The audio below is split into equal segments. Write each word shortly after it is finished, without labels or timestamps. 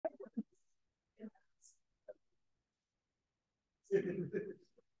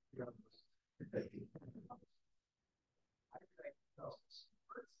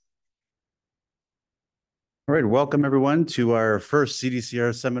All right, welcome everyone to our first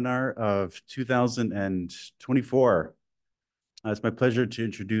CDCR seminar of 2024. It's my pleasure to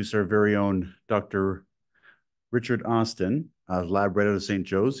introduce our very own Dr. Richard Austin, lab right out of St.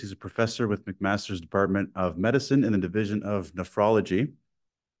 Joe's. He's a professor with McMaster's Department of Medicine in the Division of Nephrology.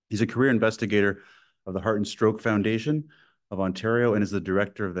 He's a career investigator of the Heart and Stroke Foundation of Ontario and is the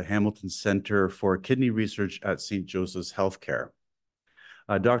director of the Hamilton Centre for Kidney Research at St. Joseph's Healthcare.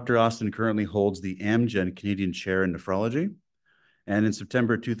 Dr. Austin currently holds the Amgen Canadian Chair in Nephrology, and in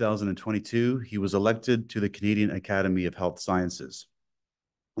September 2022, he was elected to the Canadian Academy of Health Sciences.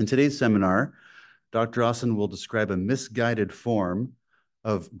 In today's seminar, Dr. Austin will describe a misguided form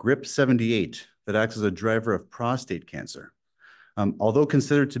of GRIP78 that acts as a driver of prostate cancer. Although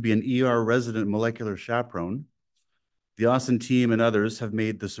considered to be an ER resident molecular chaperone, the Austin team and others have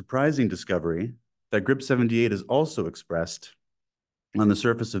made the surprising discovery that GRIP78 is also expressed on the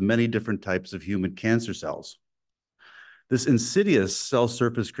surface of many different types of human cancer cells. This insidious cell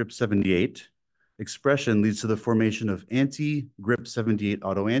surface GRIP78 expression leads to the formation of anti-GRIP78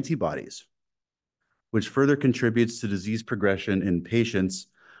 autoantibodies, which further contributes to disease progression in patients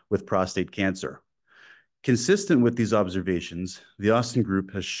with prostate cancer. Consistent with these observations, the Austin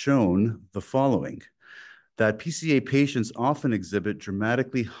group has shown the following: that PCA patients often exhibit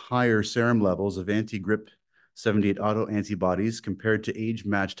dramatically higher serum levels of anti-GRIP78 autoantibodies compared to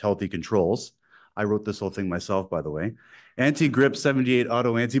age-matched healthy controls. I wrote this whole thing myself, by the way. Anti-GRIP78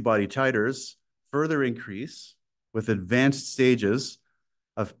 autoantibody titers further increase with advanced stages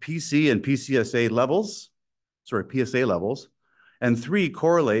of PC and PSA levels, and 3,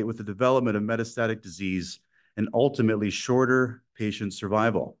 correlate with the development of metastatic disease and ultimately shorter patient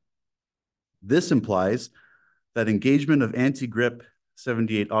survival. This implies that engagement of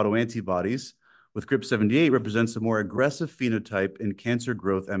anti-GRIP78 autoantibodies with GRIP78 represents a more aggressive phenotype in cancer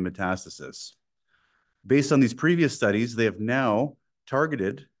growth and metastasis. Based on these previous studies, they have now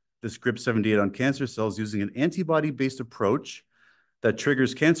targeted this GRIP78 on cancer cells using an antibody-based approach that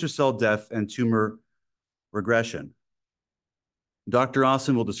triggers cancer cell death and tumor regression. Dr.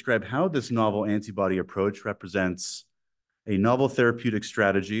 Austin will describe how this novel antibody approach represents a novel therapeutic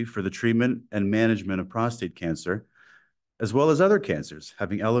strategy for the treatment and management of prostate cancer, as well as other cancers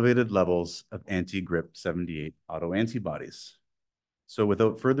having elevated levels of anti-GRIP78 autoantibodies. So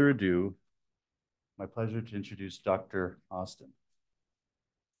without further ado, my pleasure to introduce Dr. Austin.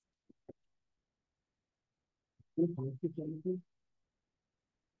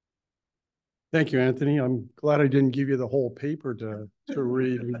 Thank you, Anthony. I'm glad I didn't give you the whole paper to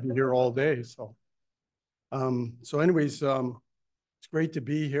read. We'd be here all day. So anyways, it's great to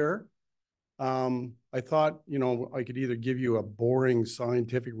be here. I thought, I could either give you a boring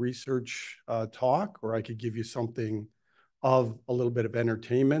scientific research talk, or I could give you something of a little bit of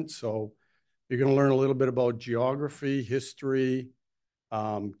entertainment. So you're going to learn a little bit about geography, history,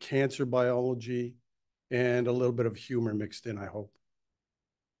 cancer biology, and a little bit of humor mixed in, I hope.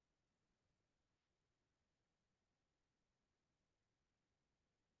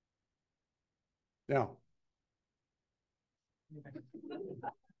 Now,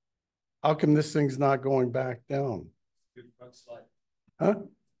 how come this thing's not going back down? Huh?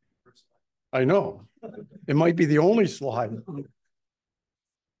 I know. It might be the only slide.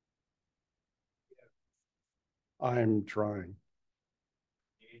 I'm trying.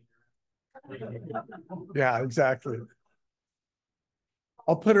 Yeah, exactly.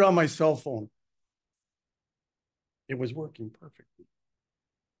 I'll put it on my cell phone. It was working perfectly.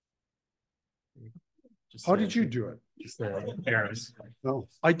 How did you do it? Just the arrows. No,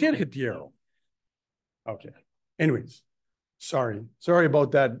 I did hit the arrow. Okay. Anyways, sorry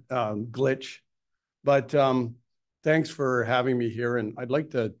about that glitch, but thanks for having me here. And I'd like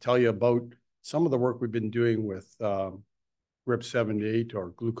to tell you about some of the work we've been doing with GRIP78,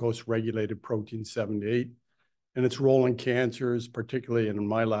 or glucose-regulated protein 78, and its role in cancers, particularly in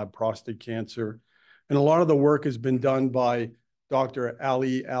my lab, prostate cancer. And a lot of the work has been done by Dr.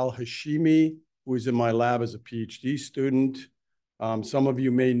 Ali Al-Hashimi, who is in my lab as a PhD student. Some of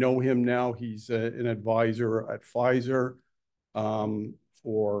you may know him now. He's an advisor at Pfizer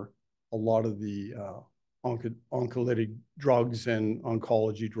for a lot of the oncolytic drugs and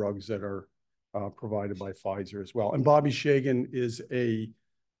oncology drugs that are provided by Pfizer as well. And Bobby Shagan is a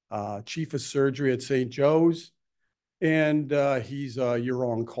chief of surgery at St. Joe's, and he's a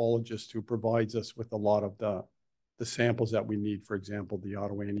uro-oncologist who provides us with a lot of the samples that we need, for example, the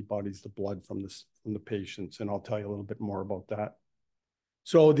autoantibodies, the blood from the patients, and I'll tell you a little bit more about that.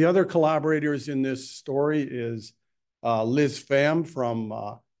 So the other collaborators in this story is Liz Pham from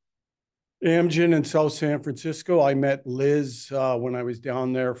Amgen in South San Francisco. I met Liz when I was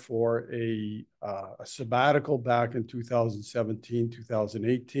down there for a sabbatical back in 2017,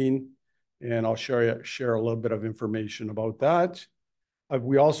 2018, and I'll share a little bit of information about that.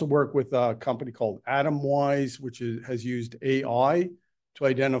 We also work with a company called Atomwise, which has used AI to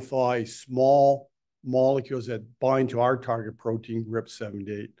identify small molecules that bind to our target protein,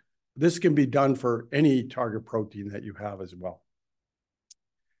 GRIP78. This can be done for any target protein that you have as well.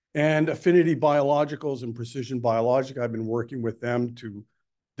 And Affinity Biologicals and Precision Biologic, I've been working with them to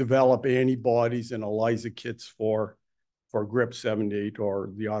develop antibodies and ELISA kits for GRIP78 or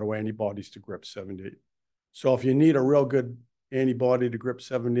the autoantibodies to GRIP78. So if you need a real good antibody to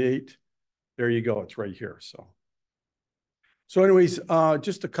GRIP78, there you go. It's right here. So anyways,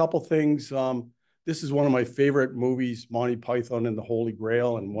 just a couple things. This is one of my favorite movies, Monty Python and the Holy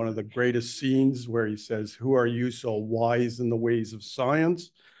Grail, and one of the greatest scenes where he says, "Who are you so wise in the ways of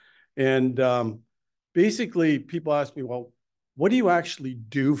science?" And basically, people ask me, well, what do you actually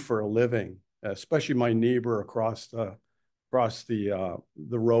do for a living? Especially my neighbor across the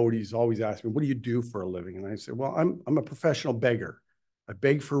road, he's always asking me, what do you do for a living? And I say, well, I'm a professional beggar. I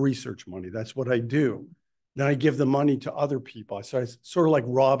beg for research money. That's what I do. Then I give the money to other people. So it's sort of like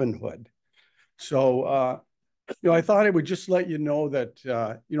Robin Hood. So, I thought I would just let you know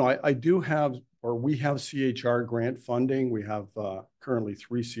that, I do have, or we have CHR grant funding. We have currently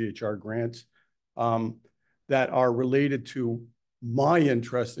 3 CHR grants that are related to my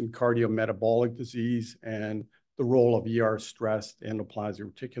interest in cardiometabolic disease and the role of ER stress,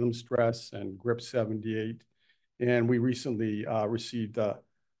 endoplasmic reticulum stress, and GRIP78. And we recently received a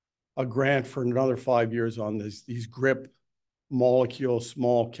grant for another 5 years on these GRIP molecules,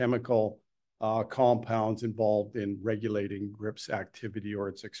 small chemical compounds involved in regulating GRIP's activity or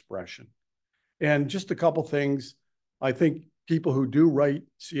its expression. And just a couple things. I think people who do write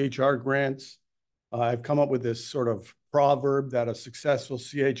CHR grants, I've come up with this sort of proverb that a successful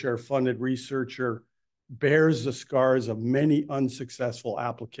CHR-funded researcher bears the scars of many unsuccessful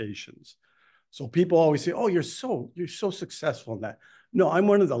applications. So people always say, "Oh, you're so successful in that." No, I'm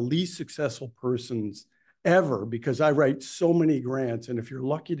one of the least successful persons ever because I write so many grants. And if you're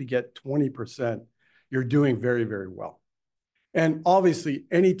lucky to get 20%, you're doing very, very well. And obviously,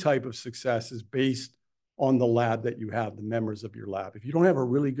 any type of success is based on the lab that you have, the members of your lab. If you don't have a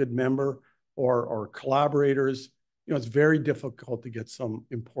really good member or collaborators, it's very difficult to get some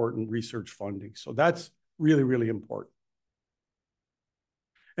important research funding. So that's really, really important.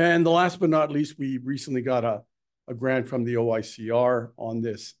 And the last but not least, we recently got a grant from the OICR on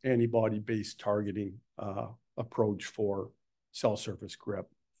this antibody-based targeting approach for cell surface GRIP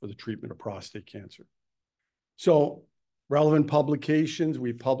for the treatment of prostate cancer. So relevant publications,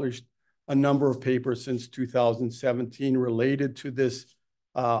 we published a number of papers since 2017 related to this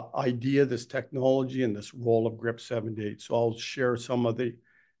idea, this technology, and this role of GRIP78. So I'll share some of the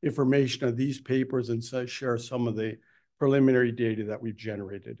information of these papers and share some of the preliminary data that we've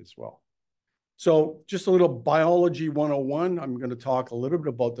generated as well. So just a little biology 101. I'm going to talk a little bit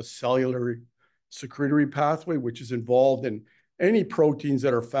about the cellular secretory pathway, which is involved in any proteins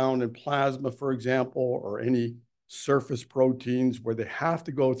that are found in plasma, for example, or any surface proteins where they have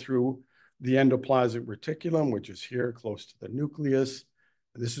to go through the endoplasmic reticulum, which is here close to the nucleus.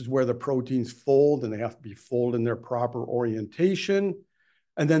 This is where the proteins fold, and they have to be folded in their proper orientation.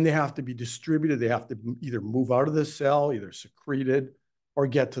 And then they have to be distributed. They have to either move out of the cell, either secreted, or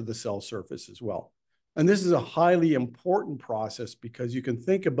get to the cell surface as well. And this is a highly important process because you can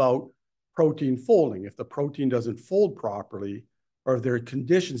think about protein folding. If the protein doesn't fold properly, or if there are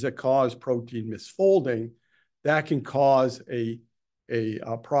conditions that cause protein misfolding, that can cause a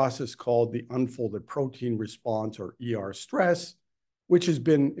process called the unfolded protein response, or ER stress, which has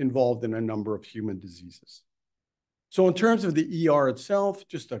been involved in a number of human diseases. So in terms of the ER itself,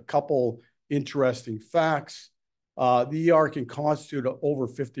 just a couple interesting facts. The ER can constitute over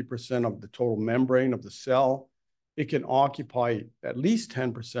 50% of the total membrane of the cell. It can occupy at least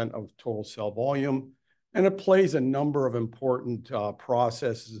 10% of total cell volume, and it plays a number of important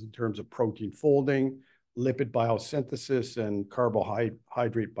processes in terms of protein folding, lipid biosynthesis, and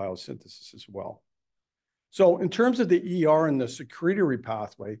carbohydrate biosynthesis as well. So in terms of the ER and the secretory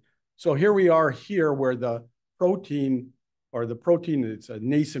pathway, so here we are where the protein, it's a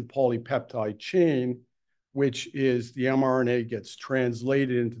nascent polypeptide chain, which is the mRNA gets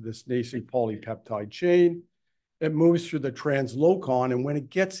translated into this nascent polypeptide chain. It moves through the translocon, and when it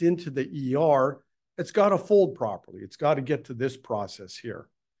gets into the ER, it's got to fold properly. It's got to get to this process here.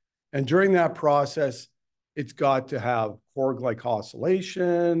 And during that process, It's got to have core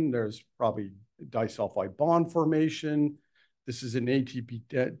glycosylation. There's probably disulfide bond formation. This is an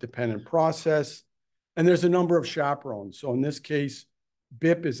ATP-dependent process. And there's a number of chaperones. So in this case,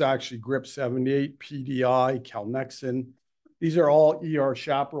 BIP is actually GRIP78, PDI, calnexin. These are all ER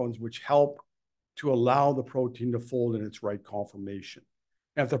chaperones which help to allow the protein to fold in its right conformation.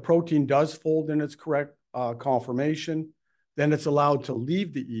 And if the protein does fold in its correct conformation, then it's allowed to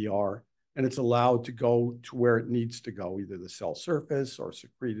leave the ER and it's allowed to go to where it needs to go, either the cell surface or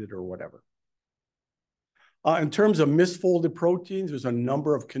secreted or whatever. In terms of misfolded proteins, there's a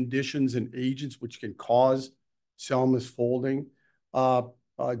number of conditions and agents which can cause cell misfolding.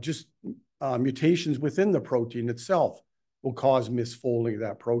 Mutations within the protein itself will cause misfolding of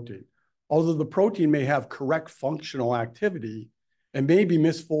that protein. Although the protein may have correct functional activity, it may be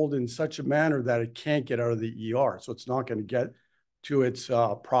misfolded in such a manner that it can't get out of the ER. So it's not going to get to its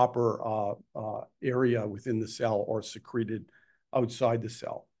proper area within the cell or secreted outside the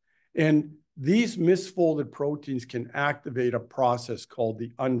cell. And these misfolded proteins can activate a process called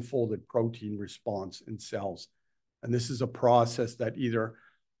the unfolded protein response in cells. And this is a process that either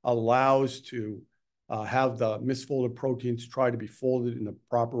allows to have the misfolded proteins try to be folded in the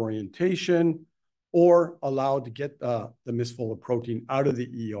proper orientation, or allowed to get the misfolded protein out of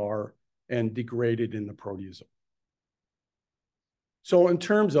the ER and degraded in the proteasome. So in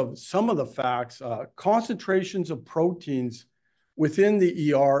terms of some of the facts, concentrations of proteins within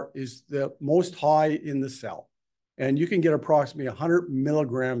the ER is the most high in the cell. And you can get approximately 100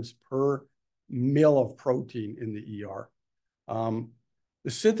 milligrams per mil of protein in the ER.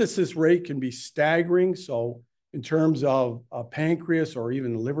 The synthesis rate can be staggering. So in terms of a pancreas or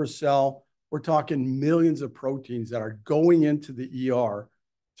even a liver cell, we're talking millions of proteins that are going into the ER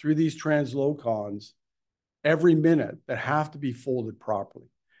through these translocons every minute that have to be folded properly.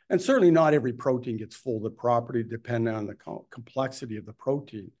 And certainly not every protein gets folded properly, depending on the complexity of the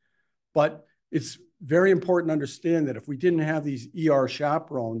protein. But it's very important to understand that if we didn't have these ER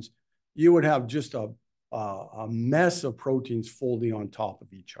chaperones, you would have just a mess of proteins folding on top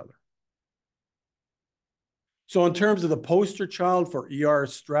of each other. So in terms of the poster child for ER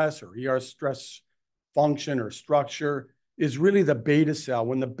stress or ER stress function or structure is really the beta cell.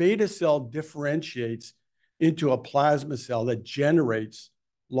 When the beta cell differentiates into a plasma cell that generates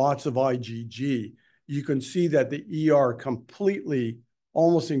lots of IgG, you can see that the ER completely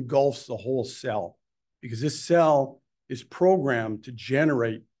almost engulfs the whole cell, because this cell is programmed to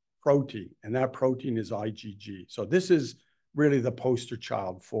generate protein, and that protein is IgG. So this is really the poster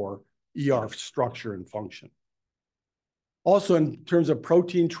child for ER structure and function. Also, in terms of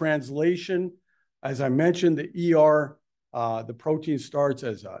protein translation, as I mentioned, the ER, the protein starts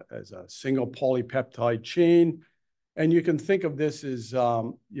as a single polypeptide chain. And you can think of this as,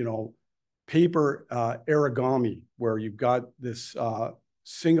 paper origami, where you've got this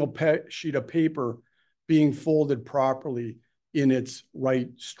single sheet of paper being folded properly in its right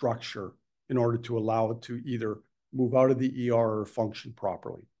structure in order to allow it to either move out of the ER or function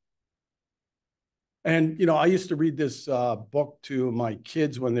properly. And, I used to read this book to my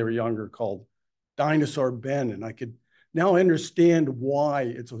kids when they were younger called Dinosaur Ben, and I could now understand why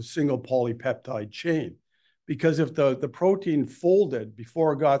it's a single polypeptide chain. Because if the protein folded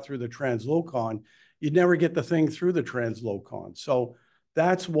before it got through the translocon, you'd never get the thing through the translocon. So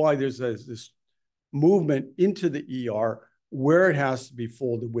that's why there's this movement into the ER where it has to be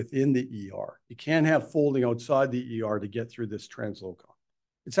folded within the ER. You can't have folding outside the ER to get through this translocon.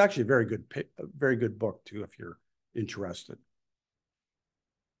 It's actually a very good book too, if you're interested.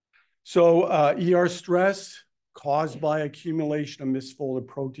 So ER stress caused by accumulation of misfolded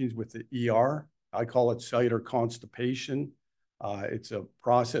proteins with the ER. I call it cellular constipation. It's a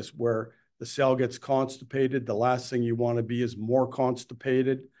process where the cell gets constipated. The last thing you want to be is more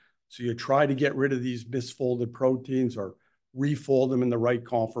constipated. So you try to get rid of these misfolded proteins or refold them in the right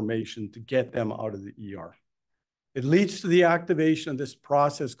conformation to get them out of the ER. It leads to the activation of this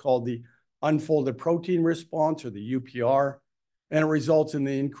process called the unfolded protein response, or the UPR, and it results in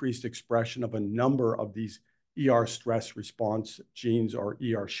the increased expression of a number of these ER stress response genes, or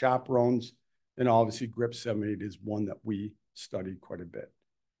ER chaperones. And obviously GRIP78 is one that we studied quite a bit,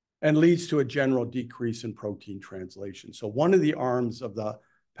 and leads to a general decrease in protein translation. So one of the arms of the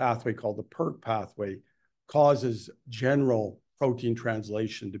pathway, called the PERK pathway, causes general protein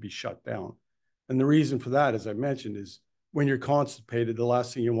translation to be shut down. And the reason for that, as I mentioned, is when you're constipated, the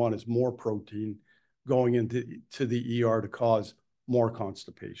last thing you want is more protein going into the ER to cause more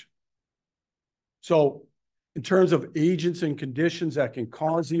constipation. So in terms of agents and conditions that can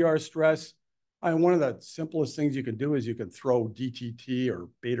cause ER stress, one of the simplest things you can do is you can throw DTT or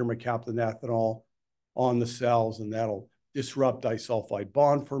beta-mercaptanethanol on the cells, and that'll disrupt disulfide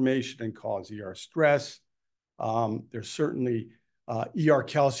bond formation and cause ER stress. There's certainly ER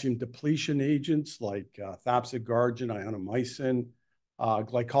calcium depletion agents like thapsigargin, ionomycin,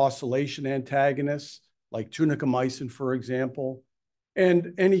 glycosylation antagonists like tunicamycin, for example,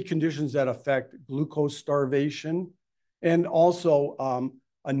 and any conditions that affect glucose starvation, and also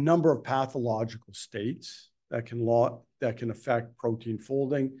a number of pathological states that can affect protein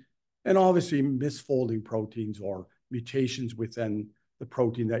folding, and obviously misfolding proteins or mutations within the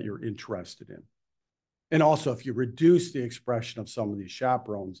protein that you're interested in. And also, if you reduce the expression of some of these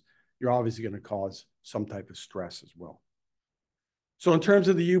chaperones, you're obviously going to cause some type of stress as well. So in terms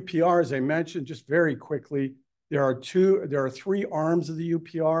of the UPR, as I mentioned, just very quickly, there are three arms of the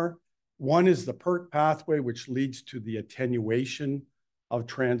UPR. One is the PERK pathway, which leads to the attenuation of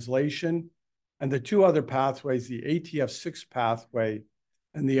translation. And the two other pathways, the ATF6 pathway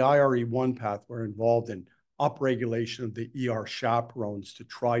and the IRE1 pathway, are involved in upregulation of the ER chaperones to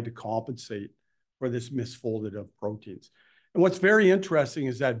try to compensate for this misfolded of proteins. And what's very interesting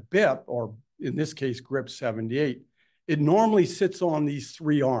is that BIP, or in this case, GRIP78, it normally sits on these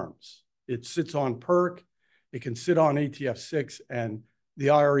three arms. It sits on PERK, it can sit on ATF6 and the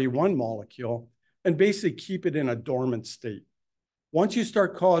IRE1 molecule, and basically keep it in a dormant state. Once you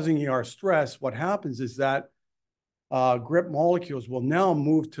start causing ER stress, what happens is that GRIP molecules will now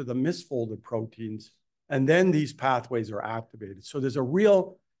move to the misfolded proteins, and then these pathways are activated. So there's a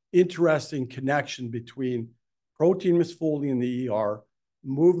real interesting connection between protein misfolding in the ER,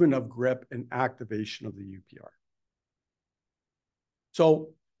 movement of GRIP, and activation of the UPR. So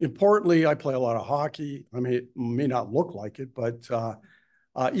importantly, I play a lot of hockey. I mean, it may not look like it, but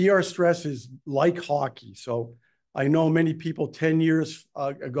ER stress is like hockey. So I know many people 10 years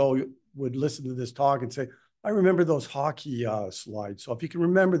ago would listen to this talk and say, I remember those hockey slides. So if you can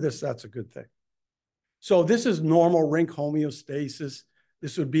remember this, that's a good thing. So this is normal rink homeostasis.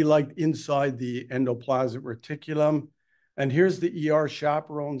 This would be like inside the endoplasmic reticulum. And here's the ER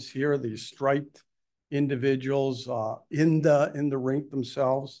chaperones here, these striped individuals in the rink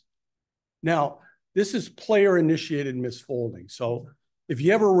themselves. Now, this is player-initiated misfolding. So if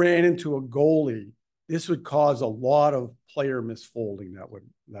you ever ran into a goalie, this would cause a lot of player misfolding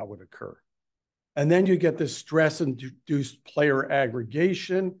that would occur. And then you get this stress-induced player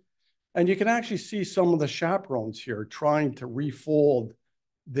aggregation. And you can actually see some of the chaperones here trying to refold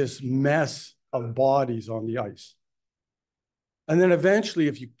this mess of bodies on the ice. And then eventually,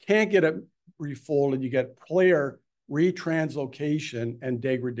 if you can't get it refolded, you get player retranslocation and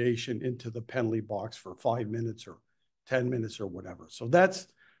degradation into the penalty box for 5 minutes or 10 minutes or whatever. So that's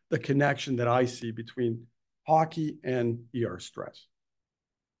the connection that I see between hockey and ER stress.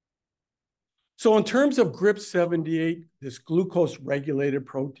 So in terms of GRIP78, this glucose-regulated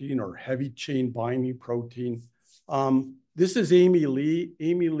protein or heavy chain binding protein, this is Amy Lee.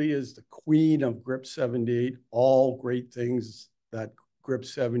 Amy Lee is the queen of GRIP78, all great things that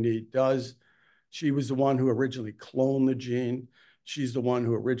GRIP78 does. She was the one who originally cloned the gene. She's the one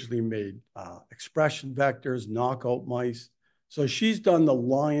who originally made expression vectors, knockout mice. So she's done the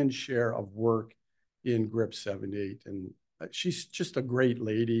lion's share of work in GRIP78, and she's just a great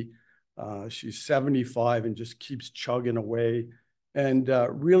lady. She's 75 and just keeps chugging away, and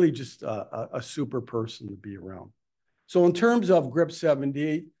really just a super person to be around. So in terms of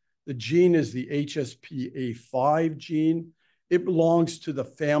GRIP78, the gene is the HSPA5 gene. It belongs to the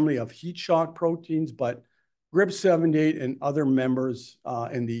family of heat shock proteins, but GRIP78 and other members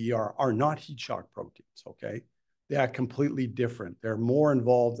in the ER are not heat shock proteins, okay? They are completely different. They're more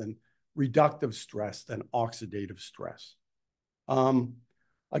involved in reductive stress than oxidative stress.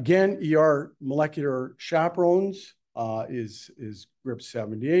 Again, ER molecular chaperones is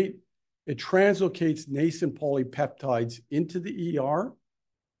GRIP78. It translocates nascent polypeptides into the ER.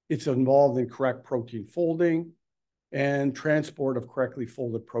 It's involved in correct protein folding, and transport of correctly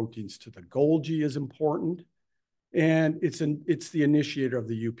folded proteins to the Golgi is important. And it's the initiator of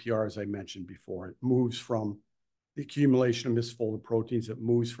the UPR, as I mentioned before. It moves from the accumulation of misfolded proteins. It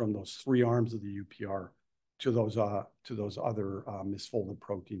moves from those three arms of the UPR to those other misfolded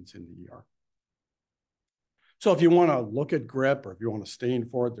proteins in the ER. So if you want to look at GRIP, or if you want to stain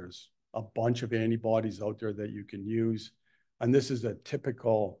for it, there's a bunch of antibodies out there that you can use. And this is a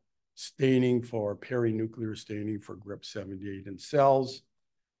typical staining for perinuclear staining for GRIP78 in cells.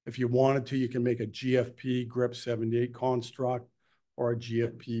 If you wanted to, you can make a GFP GRIP78 construct or a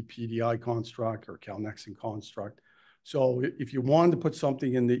GFP PDI construct or calnexin construct. So if you wanted to put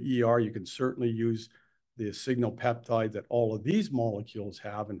something in the ER, you can certainly use the signal peptide that all of these molecules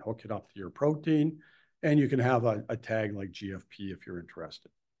have and hook it up to your protein. And you can have a tag like GFP if you're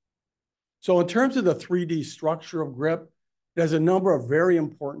interested. So in terms of the 3D structure of GRIP, it has a number of very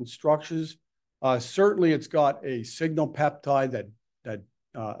important structures. Certainly, it's got a signal peptide that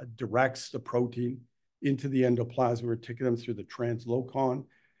directs the protein into the endoplasmic reticulum through the translocon.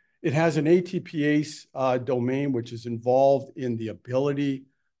 It has an ATPase domain, which is involved in the ability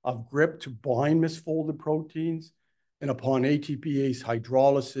of GRIP to bind misfolded proteins. And upon ATPase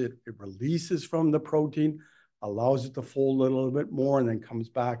hydrolysis, it releases from the protein, allows it to fold a little bit more, and then comes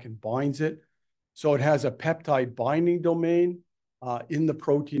back and binds it. So it has a peptide binding domain in the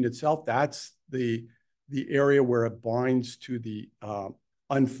protein itself. That's the area where it binds to the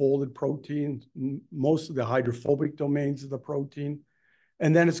unfolded protein, most of the hydrophobic domains of the protein.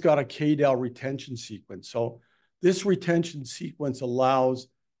 And then it's got a KDEL retention sequence. So this retention sequence allows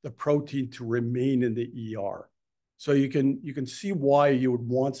the protein to remain in the ER. So you can see why you would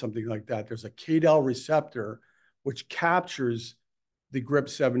want something like that. There's a KDEL receptor which captures the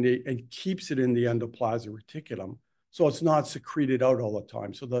GRIP78 and keeps it in the endoplasmic reticulum, so it's not secreted out all the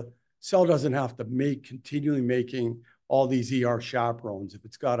time. So the cell doesn't have to continually making all these ER chaperones. If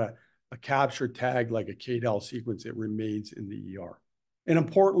it's got a capture tag like a KDEL sequence, it remains in the ER. And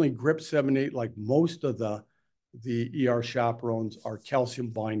importantly, GRIP78, like most of the ER chaperones, are calcium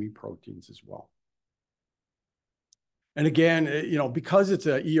binding proteins as well. And again, because it's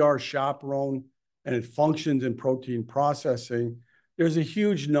an ER chaperone and it functions in protein processing, there's a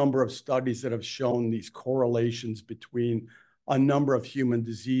huge number of studies that have shown these correlations between a number of human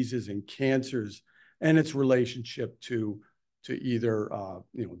diseases and cancers and its relationship to either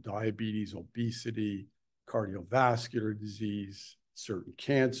diabetes, obesity, cardiovascular disease, certain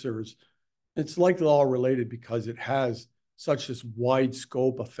cancers. It's likely all related because it has such this wide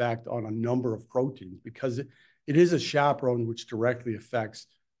scope effect on a number of proteins, because it is a chaperone which directly affects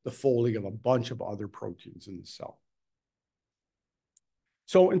the folding of a bunch of other proteins in the cell.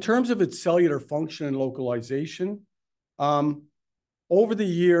 So in terms of its cellular function and localization, over the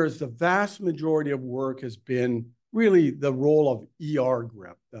years, the vast majority of work has been really the role of ER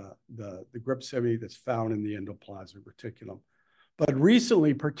GRIP, the GRIP78 that's found in the endoplasmic reticulum. But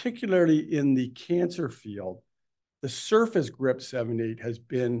recently, particularly in the cancer field, the surface GRIP78 has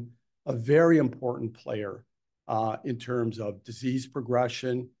been a very important player in terms of disease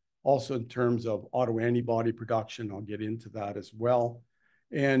progression, also in terms of autoantibody production. I'll get into that as well.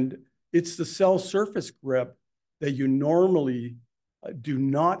 And it's the cell surface GRIP that you normally do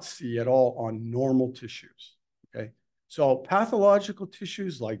not see at all on normal tissues, okay? So pathological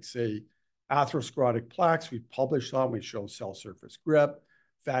tissues like, say, atherosclerotic plaques, we've published on, we show cell surface GRIP.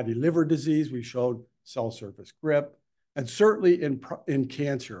 Fatty liver disease, we showed cell surface GRIP. And certainly in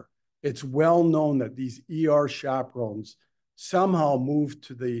cancer, it's well known that these ER chaperones somehow move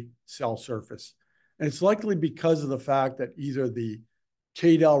to the cell surface. And it's likely because of the fact that either the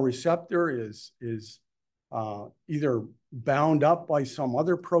KDEL receptor is either bound up by some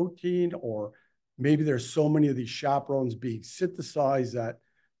other protein, or maybe there's so many of these chaperones being synthesized that,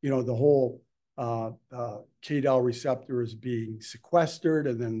 the whole KDEL receptor is being sequestered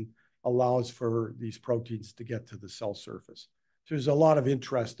and then allows for these proteins to get to the cell surface. So there's a lot of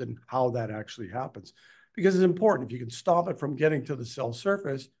interest in how that actually happens, because it's important. If you can stop it from getting to the cell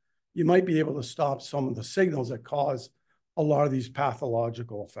surface, you might be able to stop some of the signals that cause a lot of these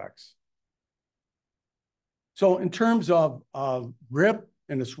pathological effects. So in terms of GRIP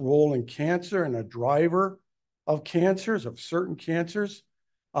and its role in cancer and a driver of cancers, of certain cancers,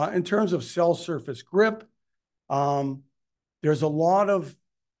 in terms of cell surface GRIP, there's a lot of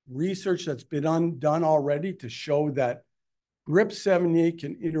research that's been done already to show that GRIP78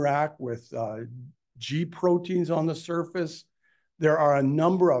 can interact with G proteins on the surface. There are a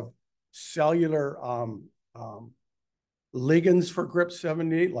number of cellular ligands for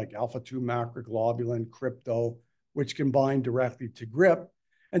GRIP78, like alpha-2 macroglobulin, crypto, which can bind directly to GRIP.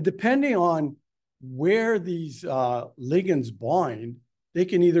 And depending on where these ligands bind, they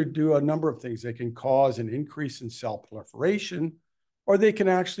can either do a number of things. They can cause an increase in cell proliferation, or they can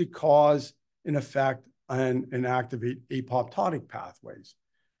actually cause an effect and activate apoptotic pathways.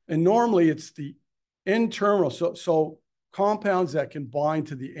 And normally it's the N-terminal, so compounds that can bind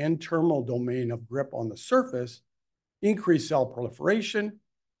to the N-terminal domain of GRIP on the surface increase cell proliferation.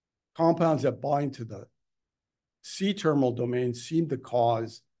 Compounds that bind to the C-terminal domain seem to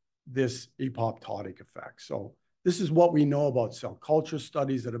cause this apoptotic effect. So this is what we know about cell culture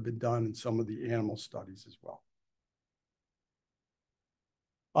studies that have been done and some of the animal studies as well.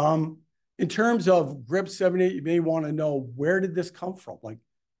 In terms of GRIP78, you may want to know, where did this come from? Like,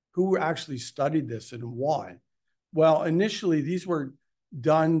 who actually studied this and why? Well, initially, these were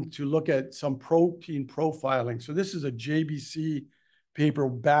done to look at some protein profiling. So this is a JBC paper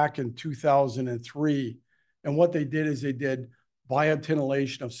back in 2003. And what they did is they did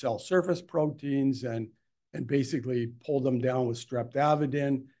biotinylation of cell surface proteins and basically pulled them down with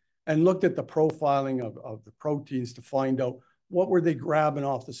streptavidin and looked at the profiling of the proteins to find out what were they grabbing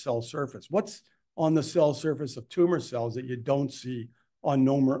off the cell surface. What's on the cell surface of tumor cells that you don't see on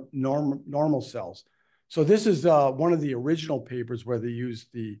normal cells. So this is one of the original papers where they used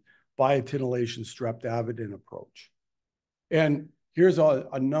the biotinylation streptavidin approach. And here's a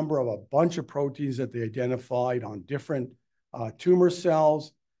bunch of proteins that they identified on different tumor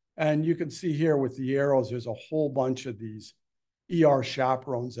cells. And you can see here with the arrows, there's a whole bunch of these ER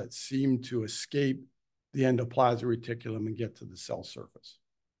chaperones that seem to escape the endoplasmic reticulum and get to the cell surface.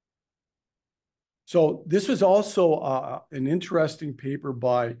 So this was also an interesting paper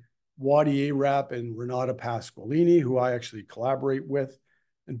by Wadi Arap and Renata Pasqualini, who I actually collaborate with.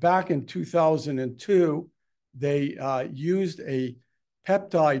 And back in 2002, they used a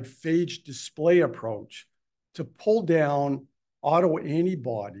peptide phage display approach to pull down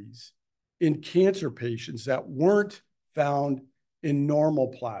autoantibodies in cancer patients that weren't found in normal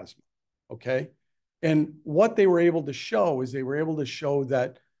plasma, okay? And what they were able to show is they were able to show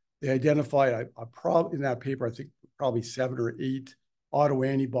that they identified in that paper, I think probably 7 or 8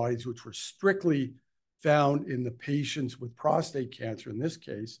 autoantibodies, which were strictly found in the patients with prostate cancer, in this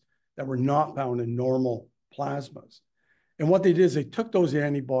case, that were not found in normal plasmas. And what they did is they took those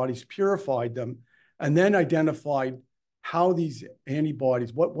antibodies, purified them, and then identified how these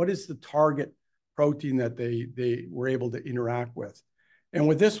antibodies, what is the target protein that they were able to interact with. And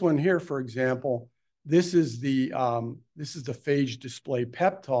with this one here, for example, this is the phage display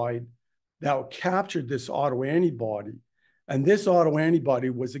peptide that captured this autoantibody. And this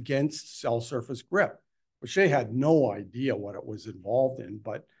autoantibody was against cell surface grip, which they had no idea what it was involved in,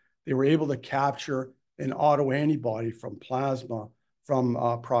 but they were able to capture an autoantibody from plasma from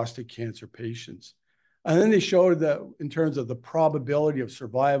prostate cancer patients. And then they showed that in terms of the probability of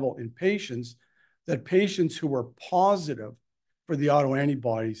survival in patients, that patients who were positive for the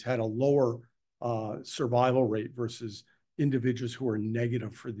autoantibodies had a lower survival rate versus individuals who were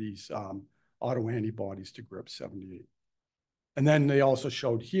negative for these autoantibodies to GRIP78. And then they also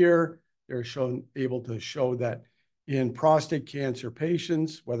showed here, they're able to show that in prostate cancer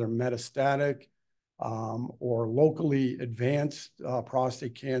patients, whether metastatic or locally advanced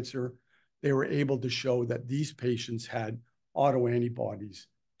prostate cancer, they were able to show that these patients had autoantibodies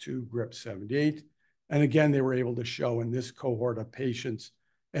to GRIP78. And again, they were able to show in this cohort of patients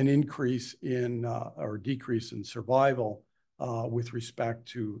an increase in or decrease in survival with respect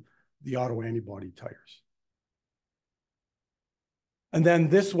to the autoantibody titers. And then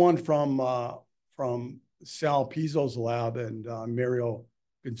this one from Sal Pizzo's lab and Mario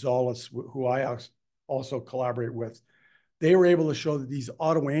Gonzalez, who I also collaborate with, they were able to show that these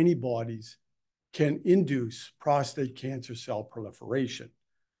autoantibodies can induce prostate cancer cell proliferation.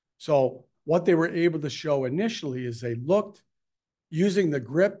 So what they were able to show initially is they looked using the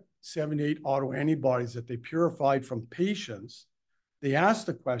GRIP78 autoantibodies that they purified from patients. They asked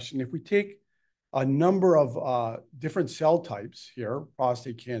the question, if we take a number of different cell types here,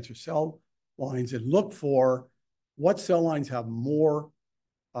 prostate cancer cell lines, and look for what cell lines have more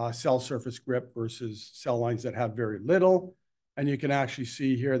cell surface grip versus cell lines that have very little. And you can actually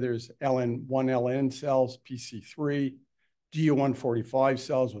see here, there's LN1LN cells, PC3, GU145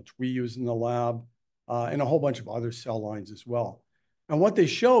 cells, which we use in the lab, and a whole bunch of other cell lines as well. And what they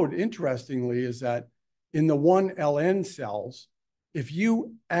showed, interestingly, is that in the 1LN cells, if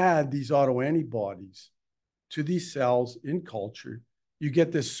you add these autoantibodies to these cells in culture, you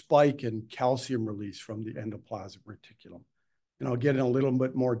get this spike in calcium release from the endoplasmic reticulum. And I'll get in a little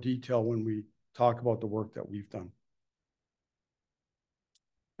bit more detail when we talk about the work that we've done.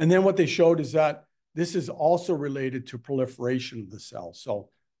 And then what they showed is that this is also related to proliferation of the cells. So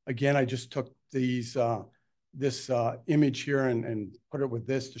again, I just took these this image here and put it with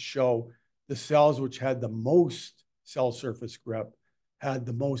this to show the cells which had the most cell surface grip had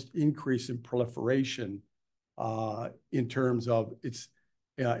the most increase in proliferation in terms of its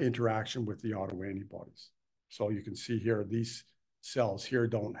interaction with the autoantibodies. So you can see here, these cells here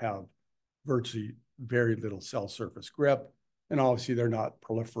don't have virtually very little cell surface grip, and obviously they're not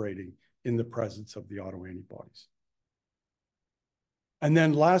proliferating in the presence of the autoantibodies. And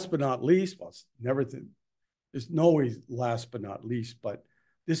then last but not least, well, there's no way last but not least, but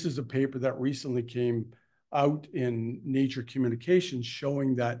this is a paper that recently came out in Nature Communications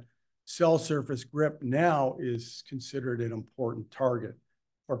showing that cell surface grip now is considered an important target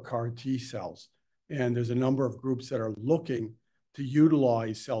for CAR T cells. And there's a number of groups that are looking to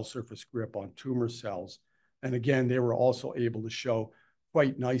utilize cell surface grip on tumor cells. And again, they were also able to show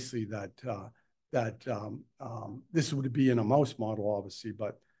quite nicely that this would be in a mouse model, obviously,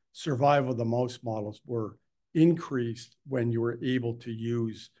 but survival of the mouse models were increased when you were able to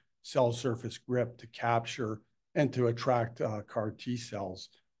use cell surface grip to capture and to attract CAR T cells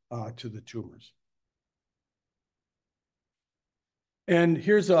to the tumors. And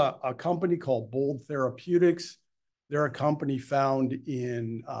here's a company called Bold Therapeutics. They're a company found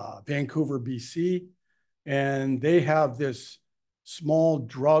in Vancouver, BC, and they have this small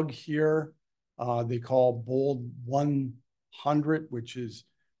drug here they call Bold 100, which is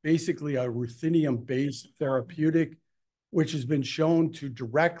basically a ruthenium-based therapeutic, which has been shown to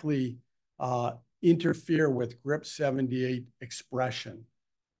directly interfere with GRIP78 expression.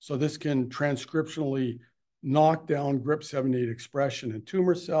 So this can transcriptionally knock down GRIP78 expression in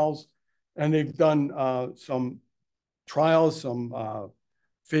tumor cells. And they've done some trials, some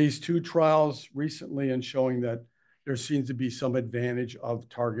phase 2 trials recently, and showing that there seems to be some advantage of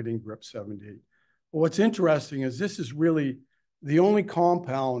targeting GRIP78. But what's interesting is this is really the only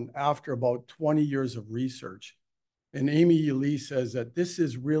compound after about 20 years of research. And Amy Lee says that this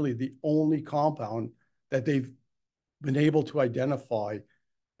is really the only compound that they've been able to identify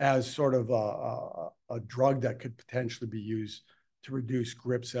as sort of a drug that could potentially be used to reduce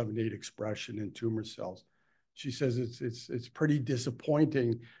GRIP78 expression in tumor cells. She says it's pretty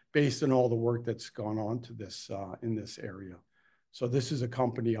disappointing based on all the work that's gone on to this in this area. So this is a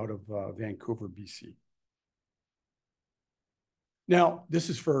company out of Vancouver, BC. Now, this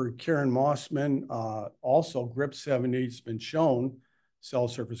is for Karen Mossman. Also, GRIP78 has been shown, cell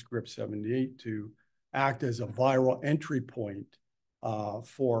surface GRIP78, to act as a viral entry point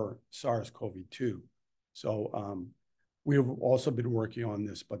for SARS-CoV-2. So we have also been working on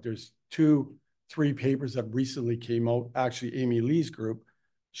this, but there's 3 papers that recently came out. Actually, Amy Lee's group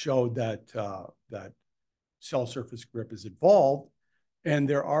showed that that cell surface GRIP is involved, and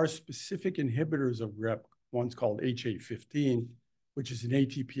there are specific inhibitors of GRIP. One's called H815, which is an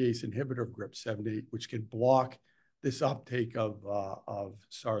ATPase inhibitor of GRIP78, which can block this uptake of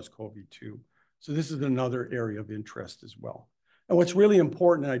SARS-CoV-2. So this is another area of interest as well. And what's really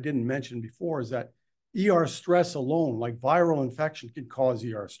important, and I didn't mention before, is that ER stress alone, like viral infection, can cause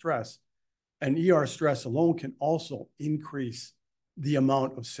ER stress. And ER stress alone can also increase the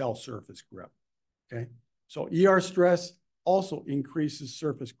amount of cell surface grip, okay? So ER stress also increases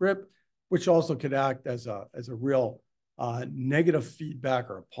surface grip, which also could act as a real negative feedback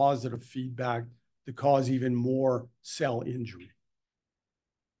or a positive feedback to cause even more cell injury.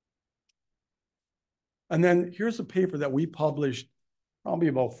 And then here's a paper that we published probably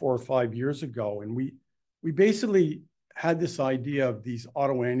about 4 or 5 years ago, and we basically had this idea of these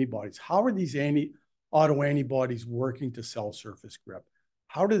autoantibodies. How are these autoantibodies working to cell surface grip?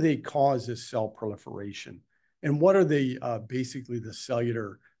 How do they cause this cell proliferation? And what are the basically the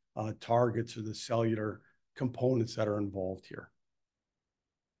cellular targets or the cellular components that are involved here?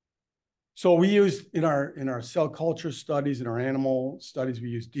 So we used in our cell culture studies, in our animal studies, we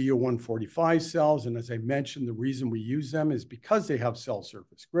use DO145 cells. And as I mentioned, the reason we use them is because they have cell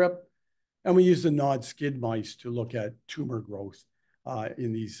surface grip. And we use the non-skid mice to look at tumor growth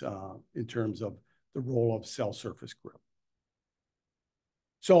in these in terms of the role of cell surface grip.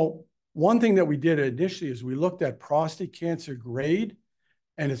 So one thing that we did initially is we looked at prostate cancer grade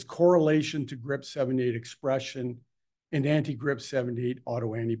and its correlation to GRIP78 expression and anti-GRIP78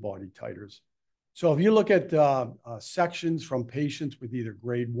 autoantibody titers. So if you look at sections from patients with either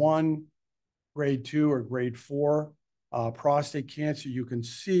grade 1, grade 2, or grade 4 prostate cancer, you can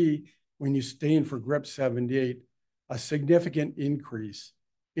see when you stain for GRIP78, a significant increase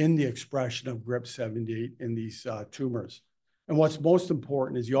in the expression of GRIP78 in these tumors. And what's most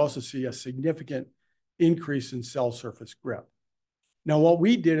important is you also see a significant increase in cell surface grip. Now, what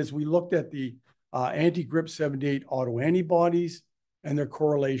we did is we looked at the anti-GRIP78 autoantibodies and their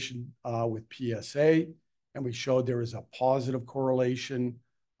correlation with PSA, and we showed there is a positive correlation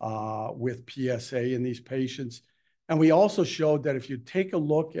with PSA in these patients. And we also showed that if you take a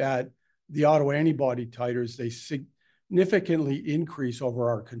look at the autoantibody titers, they significantly increase over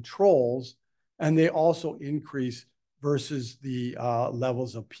our controls, and they also increase versus the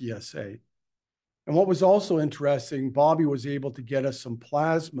levels of PSA. And what was also interesting, Bobby was able to get us some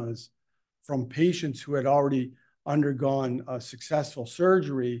plasmas from patients who had already undergone a successful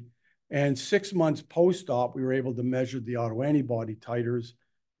surgery. And 6 months post-op, we were able to measure the autoantibody titers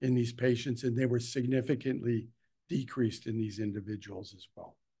in these patients, and they were significantly decreased in these individuals as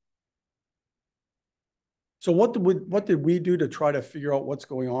well. So what did we do to try to figure out what's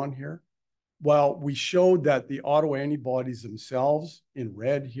going on here? Well, we showed that the autoantibodies themselves, in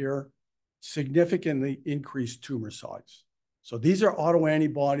red here, significantly increased tumor size. So these are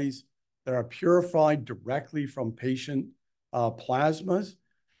autoantibodies that are purified directly from patient plasmas.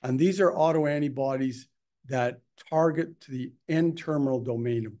 And these are autoantibodies that target to the N-terminal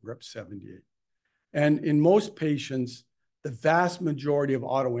domain of GRIP78. And in most patients, the vast majority of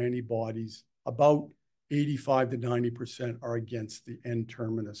autoantibodies, about 85 to 90%, are against the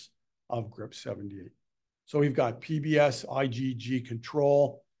N-terminus of GRIP78. So we've got PBS, IgG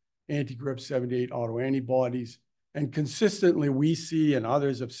control, anti-GRIP78 autoantibodies, and consistently we see, and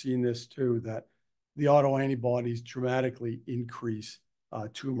others have seen this too, that the autoantibodies dramatically increase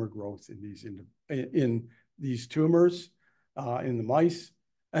tumor growth in these tumors in the mice.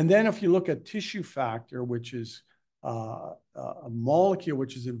 And then if you look at tissue factor, which is a molecule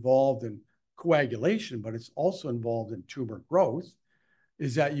which is involved in coagulation, but it's also involved in tumor growth,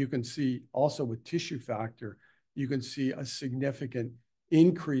 is that you can see also with tissue factor, you can see a significant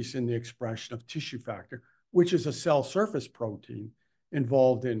increase in the expression of tissue factor, which is a cell surface protein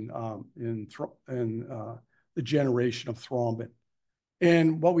involved in the generation of thrombin.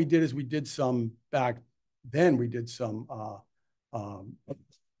 And what we did is we did some, back then we did some,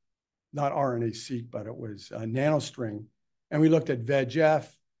 not RNA-seq, but it was nanostring. And we looked at VEGF,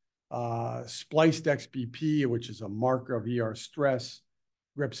 spliced XBP, which is a marker of ER stress,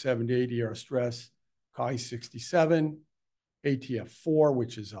 GRIP78 ER stress, Ki67, ATF4,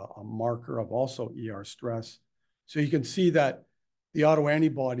 which is a marker of also ER stress. So you can see that the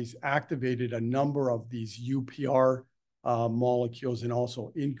autoantibodies activated a number of these UPR molecules and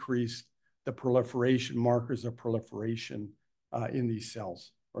also increased the proliferation, markers of proliferation in these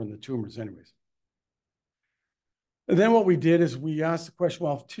cells, or in the tumors anyways. And then what we did is we asked the question,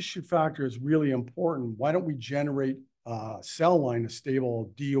 well, if tissue factor is really important, why don't we generate a cell line, a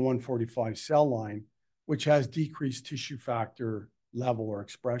stable DU145 cell line, which has decreased tissue factor level or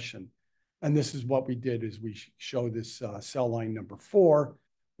expression. And this is what we did, is we showed this cell line number 4,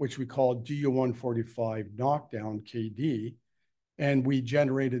 which we called DU145 knockdown, KD. And we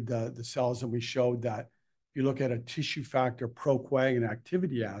generated the cells, and we showed that if you look at a tissue factor procoagulant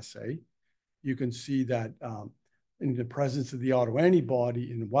activity assay, you can see that in the presence of the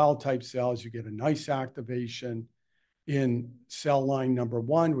autoantibody in wild type cells, you get a nice activation. In cell line number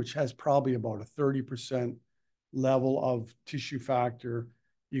 1, which has probably about a 30% level of tissue factor,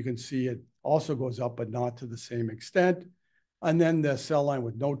 you can see it also goes up, but not to the same extent. And then the cell line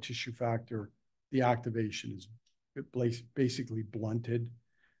with no tissue factor, the activation is basically blunted.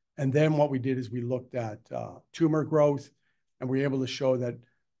 And then what we did is we looked at tumor growth, and we were able to show that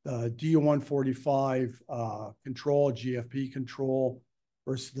DU145 control, GFP control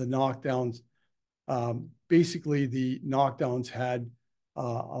versus the knockdowns. Basically, the knockdowns had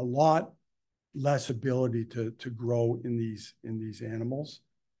a lot less ability to grow in these animals.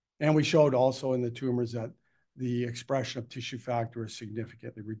 And we showed also in the tumors that the expression of tissue factor is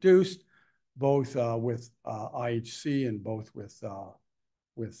significantly reduced, both with IHC and both with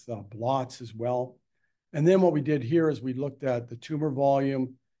blots as well. And then what we did here is we looked at the tumor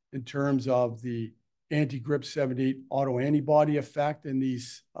volume in terms of the anti-GRIP78 autoantibody effect in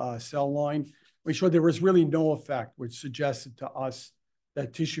these cell line. We showed there was really no effect, which suggested to us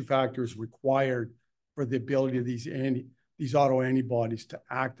that tissue factor is required for the ability of these autoantibodies to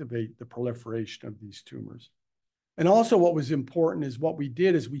activate the proliferation of these tumors. And also what was important is what we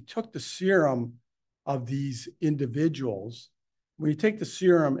did is we took the serum of these individuals. When you take the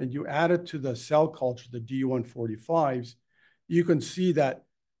serum and you add it to the cell culture, the DU145s, you can see that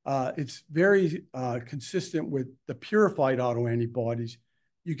it's very consistent with the purified autoantibodies.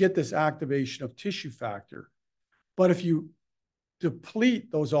 You get this activation of tissue factor. But if you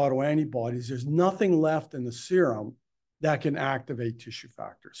deplete those autoantibodies, there's nothing left in the serum that can activate tissue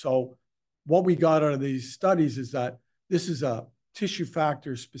factor. So what we got out of these studies is that this is a tissue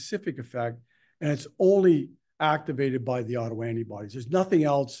factor specific effect, and it's only activated by the autoantibodies. There's nothing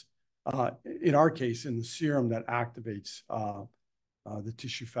else, in our case, in the serum that activates the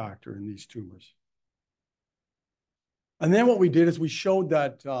tissue factor in these tumors. And then what we did is we showed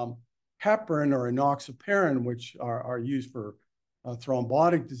that heparin or enoxaparin, which are used for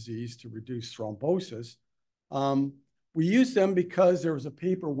thrombotic disease to reduce thrombosis, we used them because there was a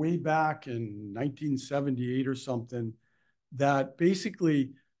paper way back in 1978 or something that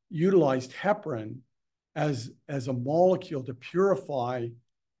basically utilized heparin as a molecule to purify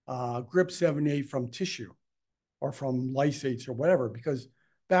GRIP78 from tissue or from lysates or whatever, because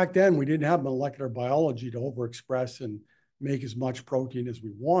back then we didn't have molecular biology to overexpress and make as much protein as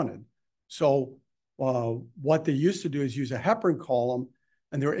we wanted. So what they used to do is use a heparin column,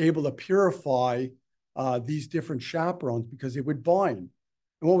 and they were able to purify these different chaperones because they would bind.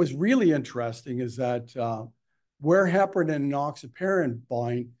 And what was really interesting is that where heparin and enoxaparin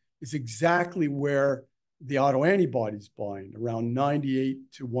bind is exactly where the autoantibodies bind, around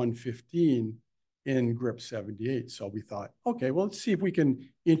 98 to 115 in GRIP78. So we thought, okay, well, let's see if we can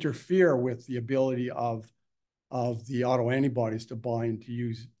interfere with the ability of the autoantibodies to bind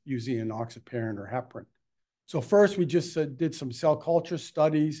to using enoxaparin or heparin. So first, we just did some cell culture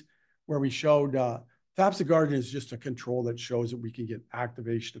studies where we showed Fapsigardin is just a control that shows that we can get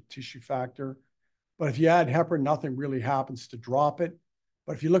activation of tissue factor. But if you add heparin, nothing really happens to drop it.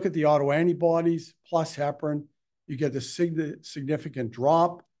 But if you look at the autoantibodies plus heparin, you get the significant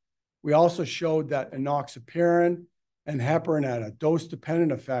drop. We also showed that enoxaparin and heparin at a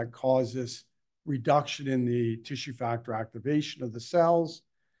dose-dependent effect causes reduction in the tissue factor activation of the cells.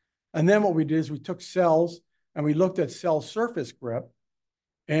 And then what we did is we took cells and we looked at cell surface grip,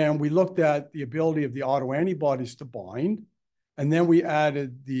 and we looked at the ability of the autoantibodies to bind. And then we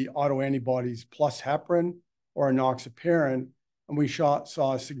added the autoantibodies plus heparin or enoxaparin, and we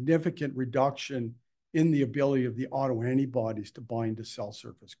saw a significant reduction in the ability of the autoantibodies to bind to cell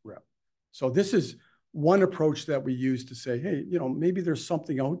surface grip. So this is one approach that we use to say, hey, maybe there's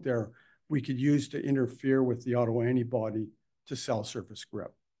something out there we could use to interfere with the autoantibody to cell surface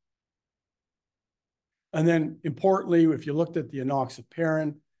grip. And then importantly, if you looked at the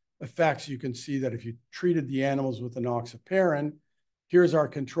enoxaparin effects, you can see that if you treated the animals with enoxaparin, here's our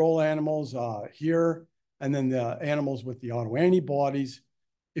control animals here, and then the animals with the autoantibodies.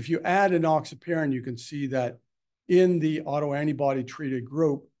 If you add enoxaparin, you can see that in the autoantibody treated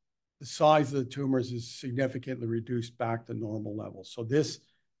group, the size of the tumors is significantly reduced back to normal levels. So this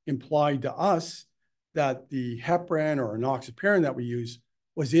implied to us that the heparin or enoxaparin that we use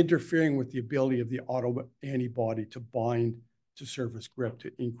was interfering with the ability of the autoantibody to bind to surface grip to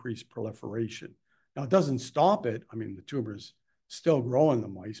increase proliferation. Now, it doesn't stop it. I mean, the tumors still grow in the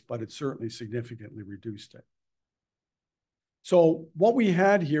mice, but it certainly significantly reduced it. So what we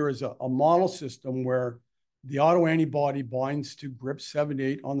had here is a model system where the autoantibody binds to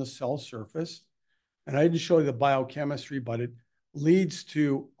GRIP78 on the cell surface. And I didn't show you the biochemistry, but it leads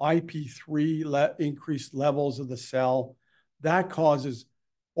to IP3 increased levels of the cell. That causes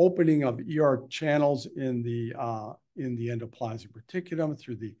opening of ER channels in the endoplasmic reticulum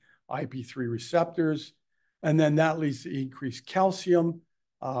through the IP3 receptors. And then that leads to increased calcium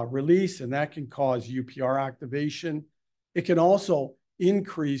release, and that can cause UPR activation. It can also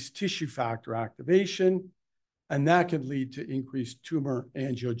increase tissue factor activation, and that could lead to increased tumor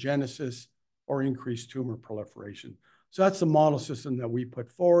angiogenesis or increased tumor proliferation. So that's the model system that we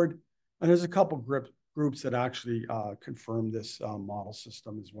put forward. And there's a couple groups that actually confirm this model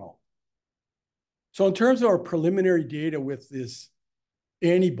system as well. So in terms of our preliminary data with this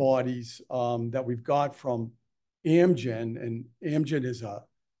antibodies that we've got from Amgen, and Amgen is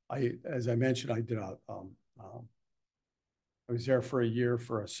as I mentioned, I was there for a year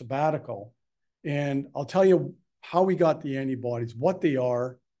for a sabbatical, and I'll tell you how we got the antibodies, what they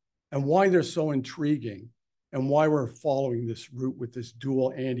are, and why they're so intriguing, and why we're following this route with this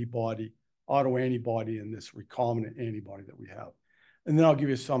dual antibody, autoantibody, and this recombinant antibody that we have. And then I'll give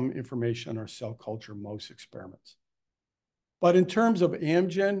you some information on our cell culture mouse experiments. But in terms of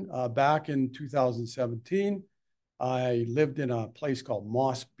Amgen, back in 2017, I lived in a place called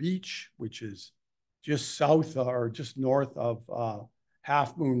Moss Beach, which is just south or just north of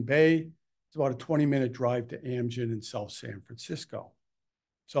Half Moon Bay. It's about a 20-minute drive to Amgen in South San Francisco.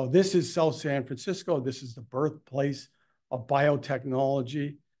 So this is South San Francisco. This is the birthplace of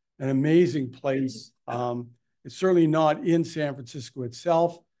biotechnology, an amazing place. It's certainly not in San Francisco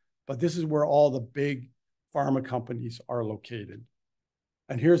itself, but this is where all the big pharma companies are located.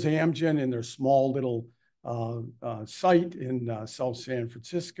 And here's Amgen in their small little site in South San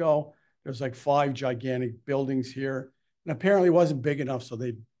Francisco. There's like 5 gigantic buildings here. And apparently it wasn't big enough, so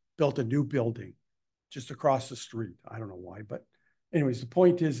they built a new building just across the street. I don't know why, but anyways, the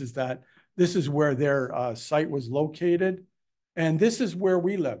point is that this is where their site was located. And this is where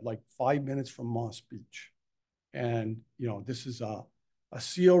we live, like 5 minutes from Moss Beach. And, this is a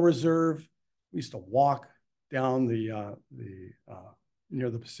seal reserve. We used to walk down near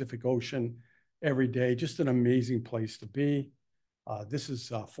the Pacific Ocean every day. Just an amazing place to be. This is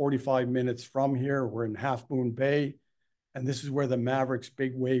 45 minutes from here. We're in Half Moon Bay, and this is where the Mavericks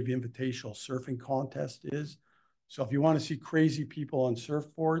Big Wave Invitational Surfing Contest is. So if you want to see crazy people on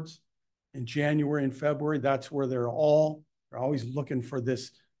surfboards in January and February, that's where they're always looking for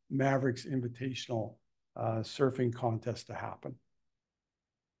this Mavericks Invitational surfing contest to happen.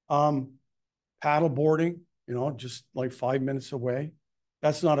 Paddle boarding, just like 5 minutes away.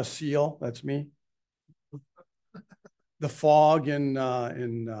 That's not a seal, that's me. The fog in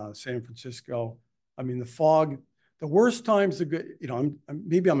San Francisco. I mean, the fog the worst times to go, you know,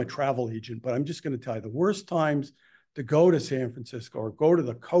 maybe I'm a travel agent, but I'm just going to tell you the worst times to go to San Francisco or go to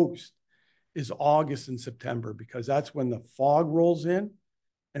the coast is August and September, because that's when the fog rolls in.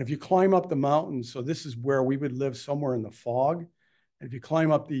 And if you climb up the mountains, so this is where we would live, somewhere in the fog. And if you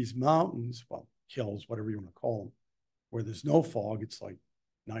climb up these mountains, well, hills, whatever you want to call them, where there's no fog, it's like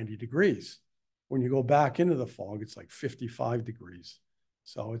 90 degrees. When you go back into the fog, it's like 55 degrees.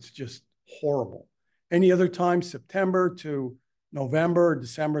 So it's just horrible. Any other time, September to November,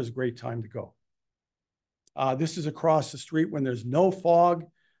 December is a great time to go. This is across the street when there's no fog.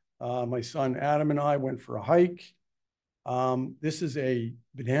 My son Adam and I went for a hike. This is a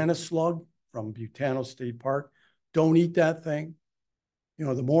banana slug from Butano State Park. Don't eat that thing. You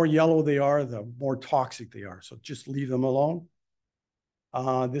know, the more yellow they are, the more toxic they are. So just leave them alone.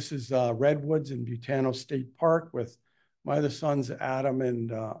 This is redwoods in Butano State Park with my other sons, Adam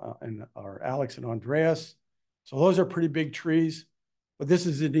and Alex and Andreas. So those are pretty big trees, but this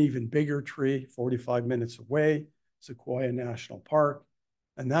is an even bigger tree, 45 minutes away, Sequoia National Park.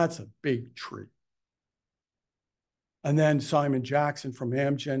 And that's a big tree. And then Simon Jackson from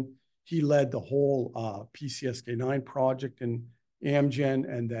Amgen, he led the whole PCSK9 project in Amgen.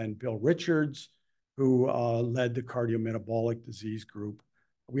 And then Bill Richards, who led the cardiometabolic disease group.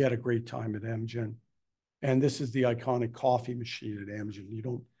 We had a great time at Amgen. And this is the iconic coffee machine at Amgen. You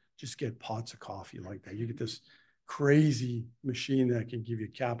don't just get pots of coffee like that. You get this crazy machine that can give you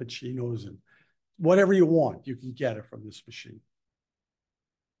cappuccinos and whatever you want, you can get it from this machine.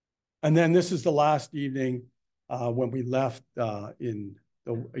 And then this is the last evening when we left a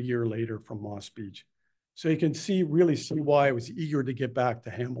year later from Moss Beach. So you can really see why I was eager to get back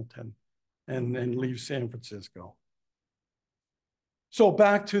to Hamilton and leave San Francisco. So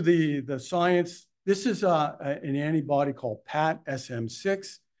back to the science. This is an antibody called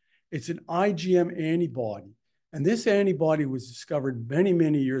PAT-SM6. It's an IgM antibody. And this antibody was discovered many,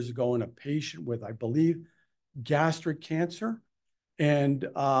 many years ago in a patient with, I believe, gastric cancer. And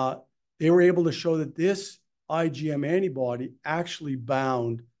they were able to show that this IgM antibody actually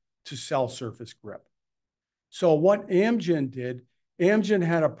bound to cell surface grip. So what Amgen did, Amgen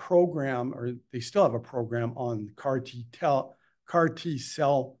had a program, or they still have a program on CAR T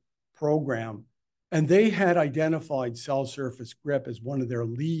cell program. And they had identified cell surface grip as one of their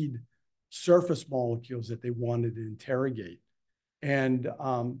lead surface molecules that they wanted to interrogate. And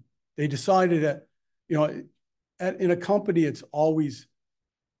they decided that, you know, in a company, it's always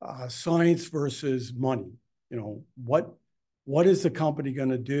science versus money. You know, what is the company going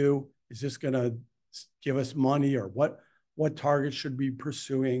to do? Is this going to give us money, or what targets should we be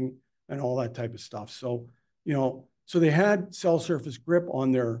pursuing, and all that type of stuff. So, you know, so they had cell surface grip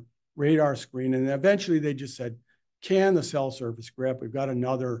on their radar screen, and eventually they just said, can the cell surface grip? We've got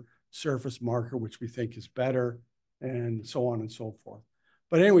another surface marker, which we think is better, and so on and so forth.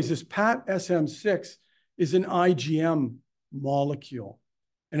 But anyways, this PAT-SM6 is an IgM molecule.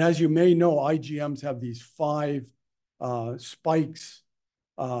 And as you may know, IgMs have these 5 spikes,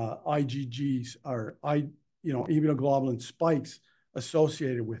 IgGs, or immunoglobulin spikes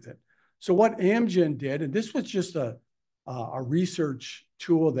associated with it. So what Amgen did, and this was just a research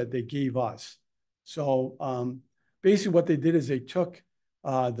tool that they gave us. So basically what they did is they took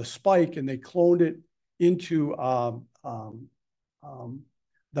the spike and they cloned it into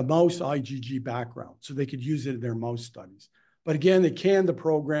the mouse IgG background, so they could use it in their mouse studies. But again, they canned the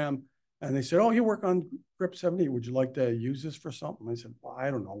program and they said, oh, you work on GRIP78. Would you like to use this for something? I said, well, I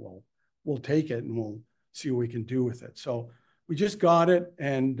don't know. Well, we'll take it and we'll see what we can do with it. So we just got it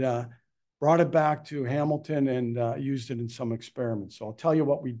and brought it back to Hamilton and used it in some experiments. So I'll tell you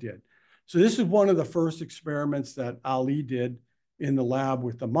what we did. So this is one of the first experiments that Ali did in the lab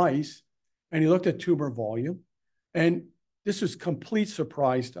with the mice. And he looked at tumor volume. And this was complete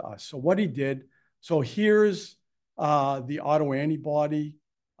surprise to us. So what he did, so here's the autoantibody.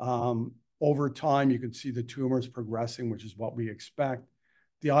 Over time, you can see the tumors progressing, which is what we expect.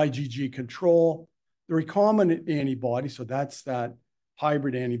 The IgG control, the recombinant antibody, so that's that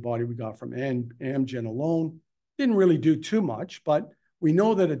hybrid antibody we got from Amgen alone. Didn't really do too much, but we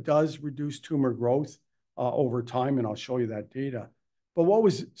know that it does reduce tumor growth over time, and I'll show you that data. But what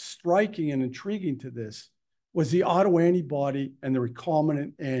was striking and intriguing to this was the autoantibody and the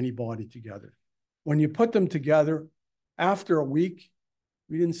recombinant antibody together. When you put them together, after a week,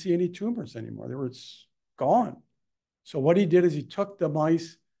 we didn't see any tumors anymore. They were gone. So what he did is he took the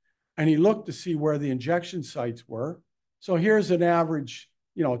mice and he looked to see where the injection sites were. So here's an average,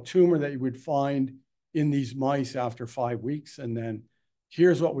 you know, tumor that you would find in these mice after 5 weeks. And then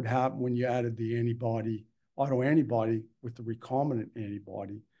here's what would happen when you added the antibody, autoantibody with the recombinant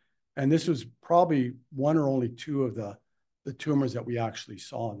antibody. And this was probably one or only two of the tumors that we actually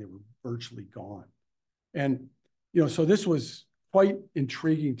saw. They were virtually gone. And, so this was quite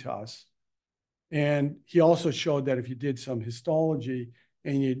intriguing to us. And he also showed that if you did some histology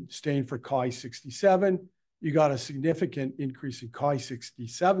and you stained for Chi-67, you got a significant increase in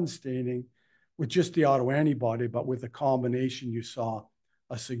Chi-67 staining with just the autoantibody, but with a combination, you saw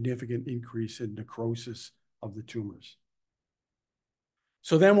a significant increase in necrosis of the tumors.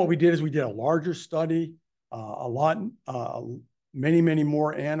 So then what we did is we did a larger study, many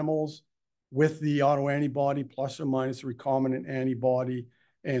more animals with the autoantibody plus or minus the recombinant antibody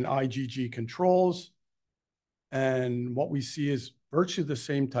and IgG controls. And what we see is virtually the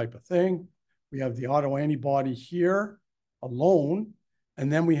same type of thing. We have the autoantibody here alone,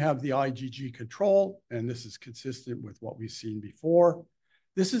 and then we have the IgG control, and this is consistent with what we've seen before.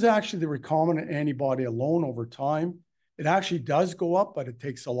 This is actually the recombinant antibody alone over time. It actually does go up, but it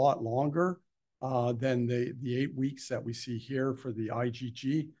takes a lot longer than the 8 weeks that we see here for the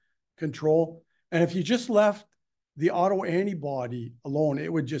IgG control. And if you just left the autoantibody alone,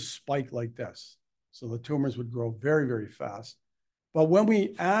 it would just spike like this. So the tumors would grow very, very fast. But when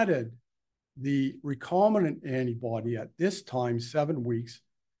we added the recombinant antibody at this time, 7 weeks,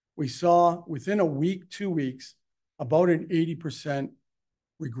 we saw within a week, 2 weeks, about an 80%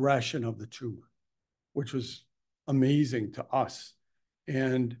 regression of the tumor, which was amazing to us.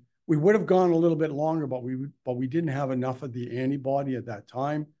 And we would have gone a little bit longer, but we didn't have enough of the antibody at that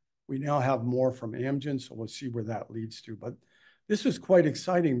time. We now have more from Amgen, so we'll see where that leads to. But this was quite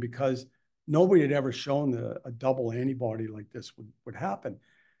exciting because nobody had ever shown that a double antibody like this would happen.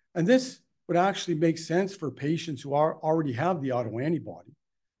 And this would actually make sense for patients who already have the autoantibody.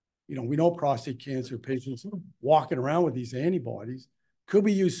 We know prostate cancer patients walking around with these antibodies. Could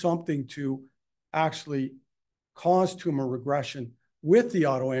we use something to actually cause tumor regression with the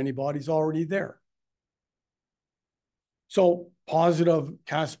autoantibodies already there? So positive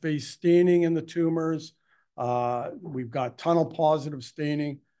caspase staining in the tumors. We've got tunnel positive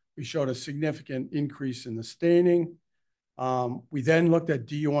staining. We showed a significant increase in the staining. We then looked at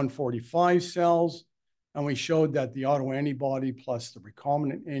D145 cells, and we showed that the autoantibody plus the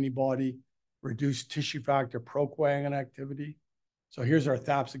recombinant antibody reduced tissue factor procoagulant activity. So here's our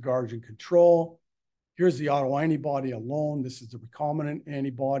thapsigargin control. Here's the autoantibody alone. This is the recombinant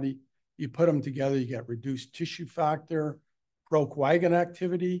antibody. You put them together, you get reduced tissue factor procoagulant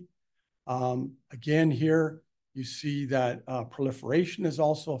activity. Again, here you see that proliferation is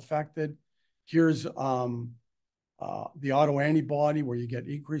also affected. Here's the autoantibody where you get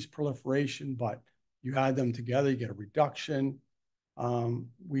increased proliferation, but you add them together, you get a reduction.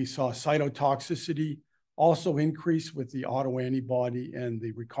 We saw cytotoxicity also increase with the autoantibody and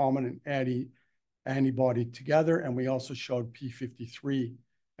the recombinant antibody together. And we also showed P53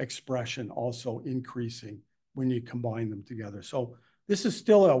 expression also increasing when you combine them together. So this is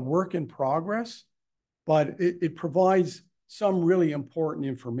still a work in progress, but it provides some really important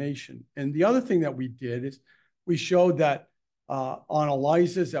information. And the other thing that we did is we showed that on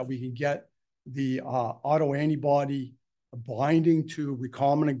ELISAs that we can get the autoantibody binding to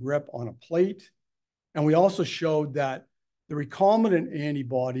recombinant grip on a plate. And we also showed that the recombinant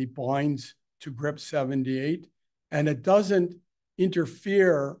antibody binds to grip78, and it doesn't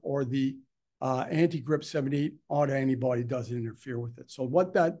interfere, or the anti-grip78 autoantibody doesn't interfere with it. So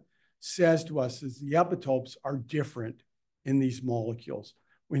what that says to us is the epitopes are different in these molecules.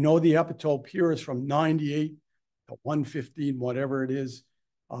 We know the epitope here is from 98 to 115, whatever it is,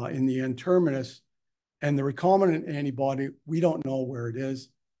 in the N-terminus. And the recombinant antibody, we don't know where it is.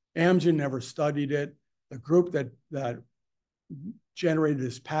 Amgen never studied it. The group that generated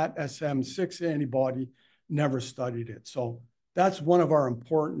this PAT-SM6 antibody never studied it. So that's one of our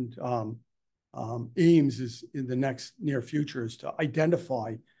important aims is in the next near future is to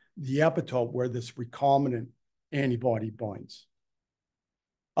identify the epitope where this recombinant antibody binds.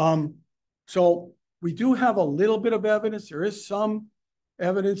 So we do have a little bit of evidence. There is some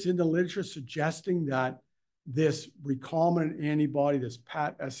evidence in the literature suggesting that this recombinant antibody, this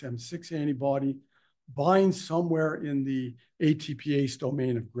PAT-SM6 antibody, binds somewhere in the ATPase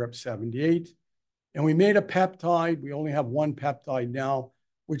domain of grip78. And we made a peptide. We only have one peptide now,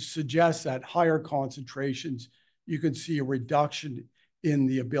 which suggests at higher concentrations, you can see a reduction in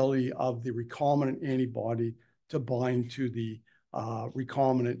the ability of the recombinant antibody to bind to the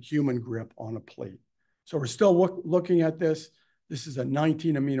recombinant human grip on a plate. So we're still looking at this. This is a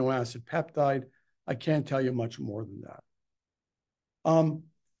 19 amino acid peptide. I can't tell you much more than that.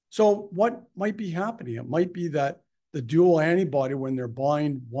 So what might be happening? It might be that the dual antibody, when they're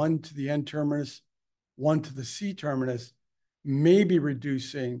bind one to the N-terminus, one to the C-terminus, may be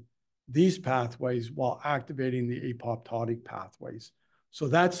reducing these pathways while activating the apoptotic pathways. So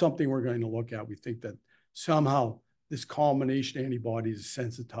that's something we're going to look at. We think that somehow this combination antibody is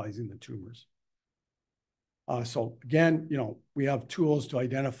sensitizing the tumors. So again, we have tools to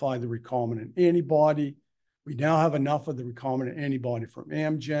identify the recombinant antibody. We now have enough of the recombinant antibody from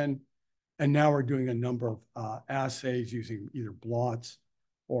Amgen, and now we're doing a number of assays using either blots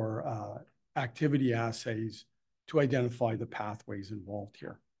or activity assays to identify the pathways involved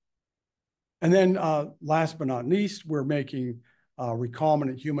here. And then last but not least, we're making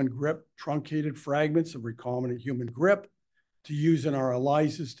recombinant human grip, truncated fragments of recombinant human grip to use in our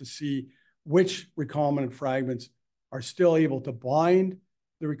ELISAs to see which recombinant fragments are still able to bind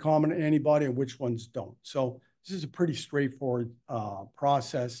the recombinant antibody and which ones don't. So this is a pretty straightforward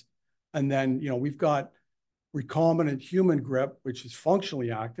process. And then, we've got recombinant human grip, which is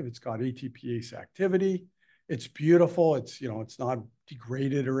functionally active. It's got ATPase activity. It's beautiful. It's not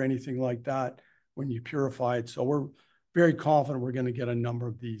degraded or anything like that when you purify it. So we're very confident we're going to get a number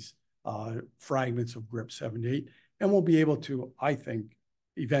of these fragments of GRIP78, and we'll be able to, I think,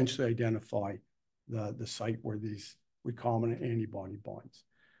 eventually identify the site where these recombinant antibody binds.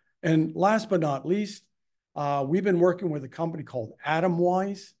 And last but not least, we've been working with a company called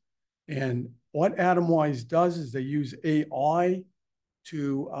Atomwise. And what Atomwise does is they use AI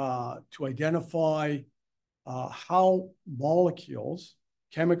to identify how molecules,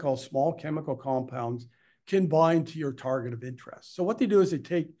 small chemical compounds, can bind to your target of interest. So what they do is they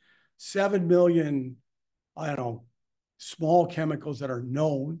take 7 million, small chemicals that are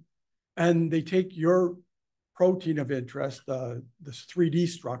known, and they take your protein of interest, this 3D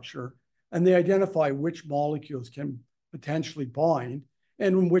structure, and they identify which molecules can potentially bind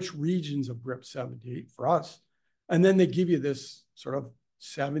and in which regions of GRIP78 for us. And then they give you this sort of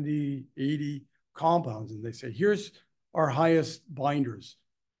 70, 80 compounds, and they say, here's our highest binders.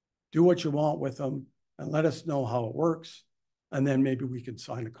 Do what you want with them and let us know how it works. And then maybe we can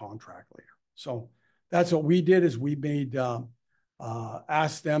sign a contract later. So that's what we did, is we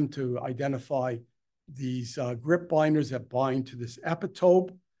asked them to identify these GRIP binders that bind to this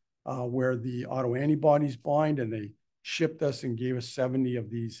epitope where the autoantibodies bind, and they shipped us and gave us 70 of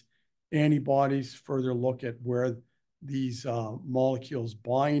these antibodies. Further look at where these molecules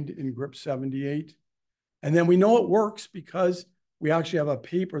bind in GRIP78. And then we know it works because we actually have a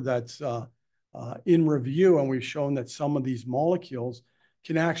paper that's in review, and we've shown that some of these molecules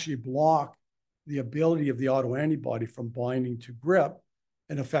can actually block the ability of the autoantibody from binding to GRIP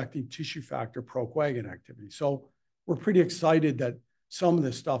and affecting tissue factor procoagulant activity. So we're pretty excited that some of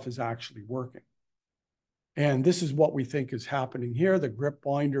this stuff is actually working. And this is what we think is happening here. The GRIP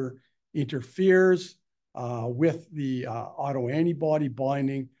binder interferes with the autoantibody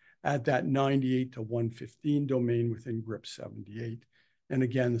binding at that 98 to 115 domain within GRIP78. And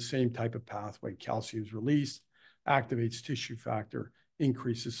again, the same type of pathway: calcium is released, activates tissue factor,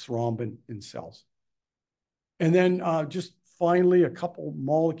 increases thrombin in cells. And then just finally, a couple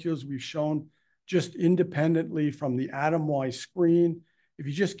molecules we've shown just independently from the Atomwise screen. If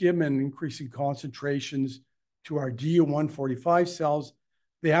you just give them an increasing concentrations to our DU145 cells,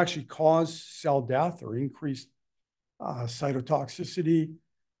 they actually cause cell death or increased cytotoxicity.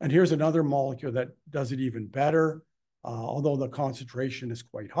 And here's another molecule that does it even better, although the concentration is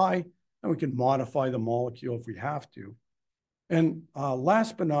quite high, and we can modify the molecule if we have to. And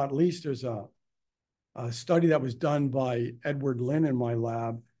last but not least, there's a study that was done by Edward Lin in my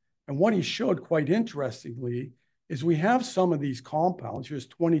lab. And what he showed quite interestingly is we have some of these compounds. Here's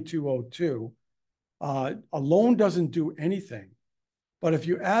 2202. Alone doesn't do anything. But if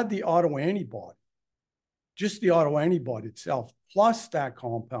you add the autoantibody, just the autoantibody itself, plus that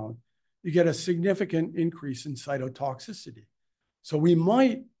compound, you get a significant increase in cytotoxicity. So we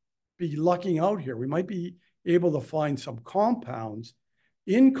might be lucking out here. We might be able to find some compounds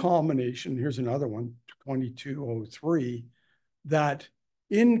in combination. Here's another one, 2203, that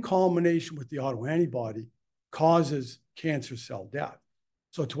in combination with the autoantibody causes cancer cell death.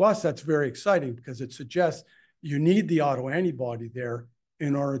 So to us, that's very exciting because it suggests you need the autoantibody there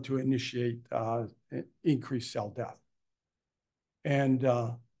in order to initiate increased cell death. And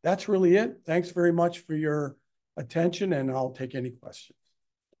that's really it. Thanks very much for your attention, and I'll take any questions.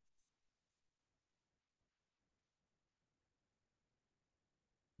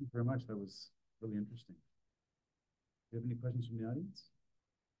 Thank you very much. That was really interesting. Do you have any questions from the audience?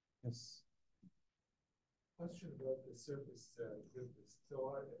 Yes. Question about the surface goodness.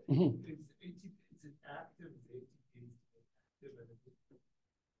 So is it active? Is ATP active?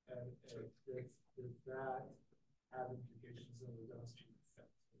 And does that have implications on the downstream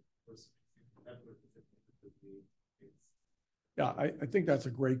effects? Of course, network is Yeah, I think that's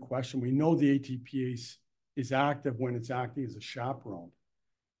a great question. We know the ATPase is active when it's acting as a chaperone.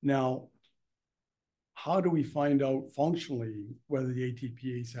 Now, how do we find out functionally whether the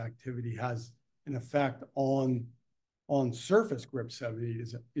ATPase activity has an effect on surface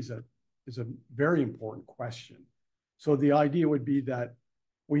GRIP78 is a very important question. So the idea would be that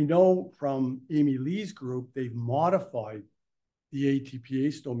we know from Amy Lee's group, they've modified the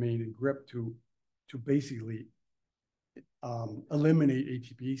ATPase domain in GRIP to basically eliminate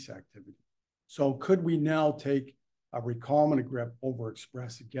ATPase activity. So could we now take a recombinant GRIP,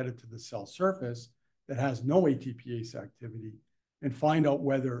 overexpress it, get it to the cell surface that has no ATPase activity, and find out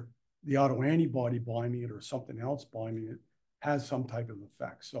whether the autoantibody binding it or something else binding it has some type of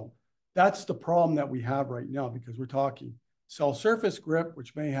effect. So that's the problem that we have right now, because we're talking cell surface GRIP,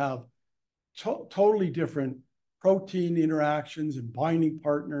 which may have totally different protein interactions and binding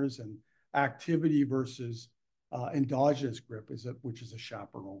partners and activity versus endogenous GRIP, which is a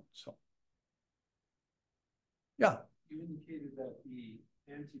chaperone. So, yeah. You indicated that the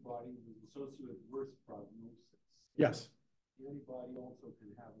antibody was associated with worse prognosis. Yes. The antibody also can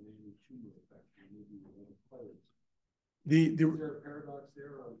have an anti-tumor effect, or maybe a little clarity. Is there a paradox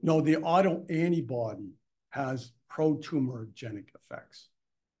there? Or? No, the autoantibody has pro-tumorigenic effects.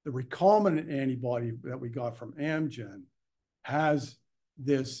 The recombinant antibody that we got from Amgen has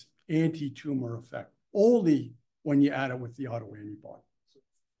this anti-tumor effect only when you add it with the autoantibody.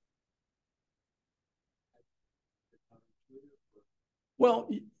 Well,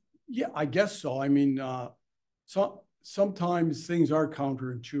 yeah, I guess so. I mean, sometimes things are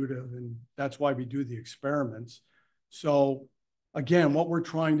counterintuitive, and that's why we do the experiments. So again, what we're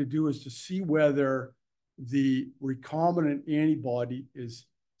trying to do is to see whether the recombinant antibody is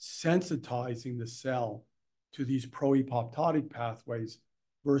sensitizing the cell to these pro-apoptotic pathways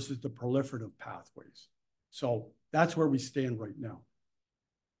versus the proliferative pathways. So that's where we stand right now.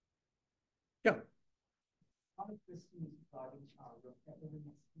 Yeah.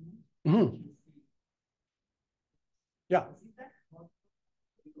 Mm-hmm. Yeah.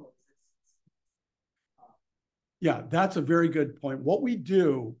 Yeah, that's a very good point. What we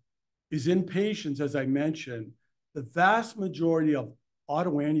do is in patients, as I mentioned, the vast majority of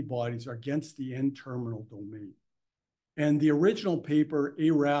autoantibodies are against the N-terminal domain. And the original paper,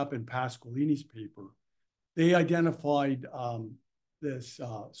 ARAP and Pasqualini's paper, they identified this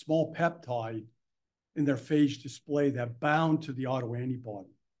small peptide in their phage display that bound to the autoantibody.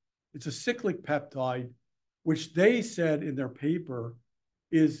 It's a cyclic peptide, which they said in their paper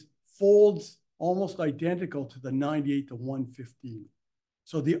folds almost identical to the 98 to 115.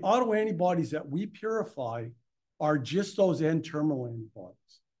 So the autoantibodies that we purify are just those N-terminal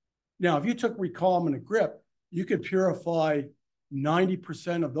antibodies. Now, if you took recombinant GRIP, you could purify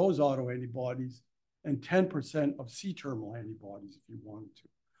 90% of those autoantibodies and 10% of C-terminal antibodies if you wanted to.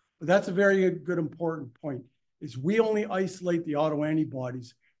 But that's a very good, important point, is we only isolate the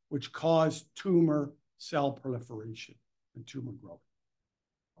autoantibodies which cause tumor cell proliferation and tumor growth.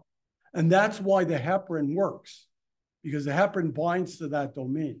 And that's why the heparin works, because the heparin binds to that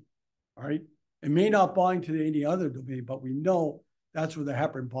domain, all right? It may not bind to any other domain, but we know that's where the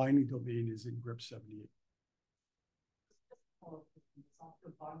heparin binding domain is in GRIP78.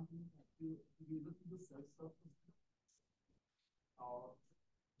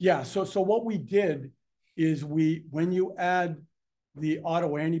 Yeah, so what we did is when you add the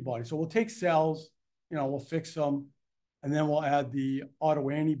autoantibody, so we'll take cells, we'll fix them, and then we'll add the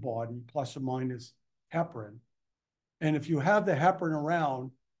autoantibody plus or minus heparin. And if you have the heparin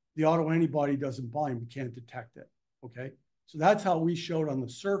around, the autoantibody doesn't bind, we can't detect it, okay? So that's how we showed on the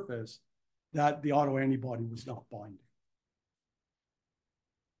surface that the autoantibody was not binding.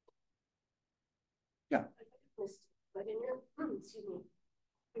 Yeah. But in your, excuse me,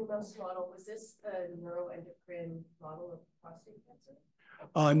 your mouse model, was this a neuroendocrine model of prostate cancer?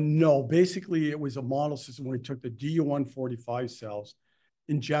 No, basically it was a model system where we took the DU145 cells,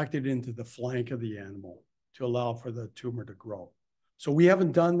 injected into the flank of the animal to allow for the tumor to grow. So we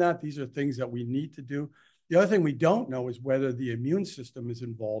haven't done that. These are things that we need to do. The other thing we don't know is whether the immune system is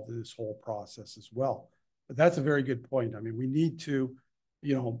involved in this whole process as well. But that's a very good point. I mean, we need to,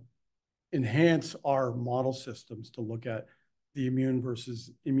 enhance our model systems to look at the immune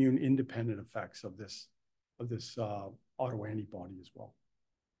versus immune independent effects of this autoantibody as well.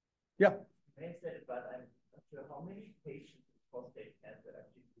 Yeah. I said it, but I'm not sure how many patients with prostate cancer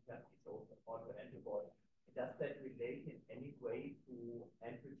actually have these autoantibodies. Does that relate in any way to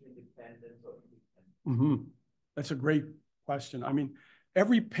antigen dependence or independence? Mm-hmm. That's a great question. I mean,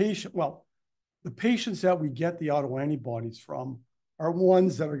 every patient, well, the patients that we get the autoantibodies from are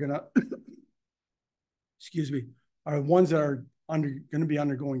ones that are going to, excuse me, are ones that are going to be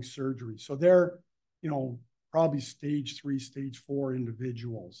undergoing surgery. So they're, probably stage 3, stage 4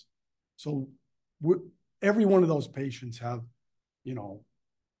 individuals. So every one of those patients have,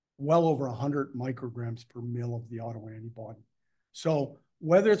 well over 100 micrograms per mil of the autoantibody. So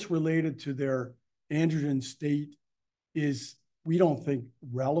whether it's related to their androgen state is, we don't think,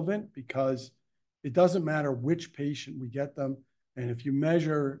 relevant, because it doesn't matter which patient we get them. And if you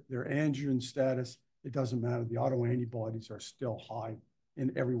measure their androgen status, it doesn't matter. The autoantibodies are still high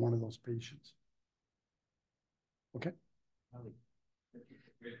in every one of those patients. Okay.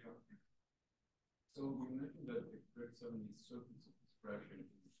 So you mentioned that the GRIP70 surface expression,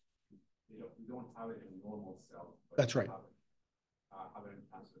 we don't have it in normal cells. That's right. Have it in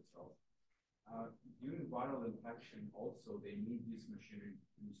cancer cells. During viral infection, also they need this machinery to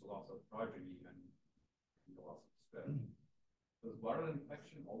produce a loss of progeny and a loss of sperm. Does viral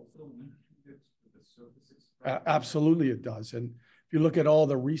infection also lead to the surface expression? Absolutely, it does. And if you look at all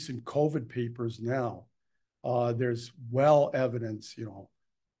the recent COVID papers now, there's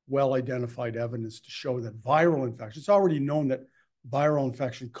well-identified evidence to show that viral infection, it's already known that viral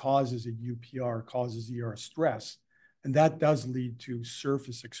infection causes a UPR, causes ER stress, and that does lead to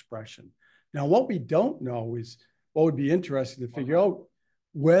surface expression. Now, what we don't know is, what would be interesting to figure out,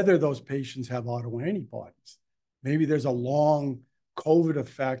 whether those patients have autoantibodies. Maybe there's a long COVID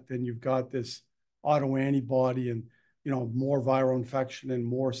effect and you've got this autoantibody and, more viral infection and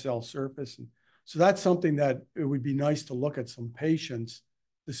more cell surface. And so that's something that it would be nice to look at some patients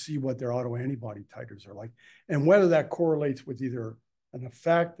to see what their autoantibody titers are like, and whether that correlates with either an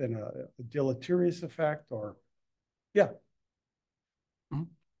effect and a deleterious effect, or, yeah. Mm-hmm.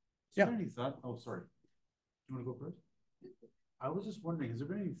 Yeah. Any thought? Oh, sorry. You want to go first? I was just wondering, has there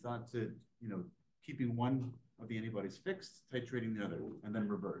been any thought to, keeping one of the antibodies fixed, titrating the other, and then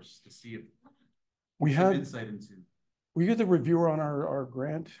reverse to see if we have insight into? Were you the reviewer on our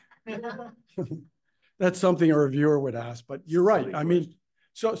grant? That's something a reviewer would ask, but you're right. I mean,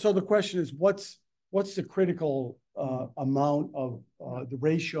 so the question is, what's the critical amount of the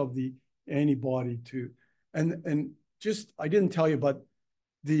ratio of the antibody to, and just, I didn't tell you, but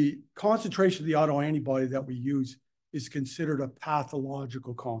the concentration of the autoantibody that we use is considered a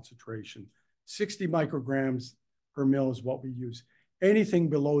pathological concentration. 60 micrograms per mil is what we use. Anything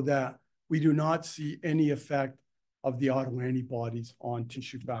below that, we do not see any effect of the autoantibodies on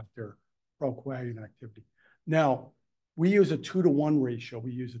tissue factor procoagulant activity. Now, we use a 2-to-1 ratio.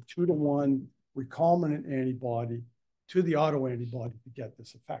 We use a 2-to-1 recombinant antibody to the autoantibody to get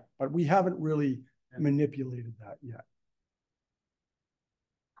this effect, but we haven't really manipulated that yet.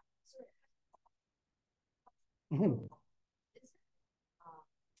 Mm-hmm. Is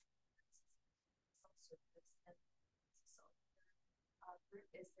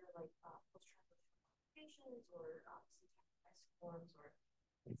there like post-translational complications or synthetic forms, or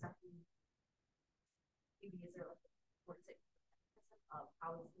exactly, maybe is there like, what is it, of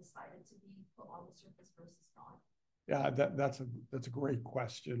how it's decided to be put on the surface versus not? Yeah, that's a great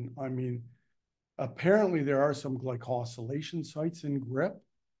question. I mean, apparently there are some glycosylation sites in GRIP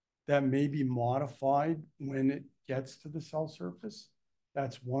that may be modified when it gets to the cell surface.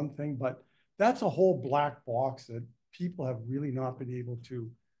 That's one thing, but that's a whole black box that people have really not been able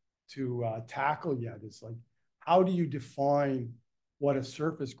to tackle yet. It's like, how do you define what a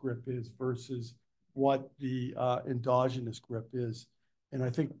surface grip is versus what the endogenous grip is? And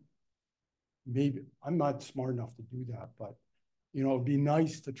I think maybe I'm not smart enough to do that, but it'd be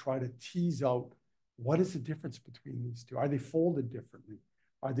nice to try to tease out, what is the difference between these two? Are they folded differently?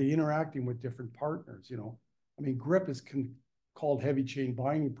 Are they interacting with different partners? I mean, grip is called heavy chain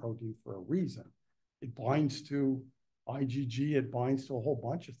binding protein for a reason. It binds to IgG, it binds to a whole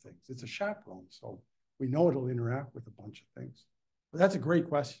bunch of things. It's a chaperone, so we know it'll interact with a bunch of things. But that's a great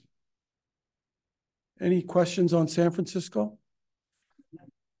question. Any questions on San Francisco?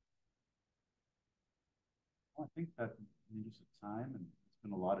 Well, I think that in the interest of time, and it's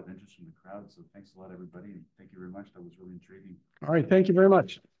been a lot of interest from the crowd, so thanks a lot, everybody, and thank you very much. That was really intriguing. All right, thank you very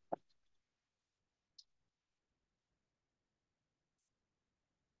much.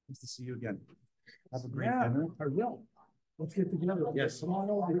 Nice to see you again. Have a great dinner. I will. Let's get together. Yes. Come on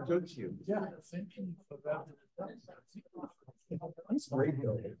over. Good joke to you. Yeah. That's great.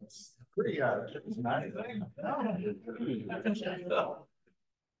 Pretty nice.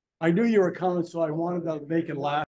 I knew you were coming, so I wanted to make it last.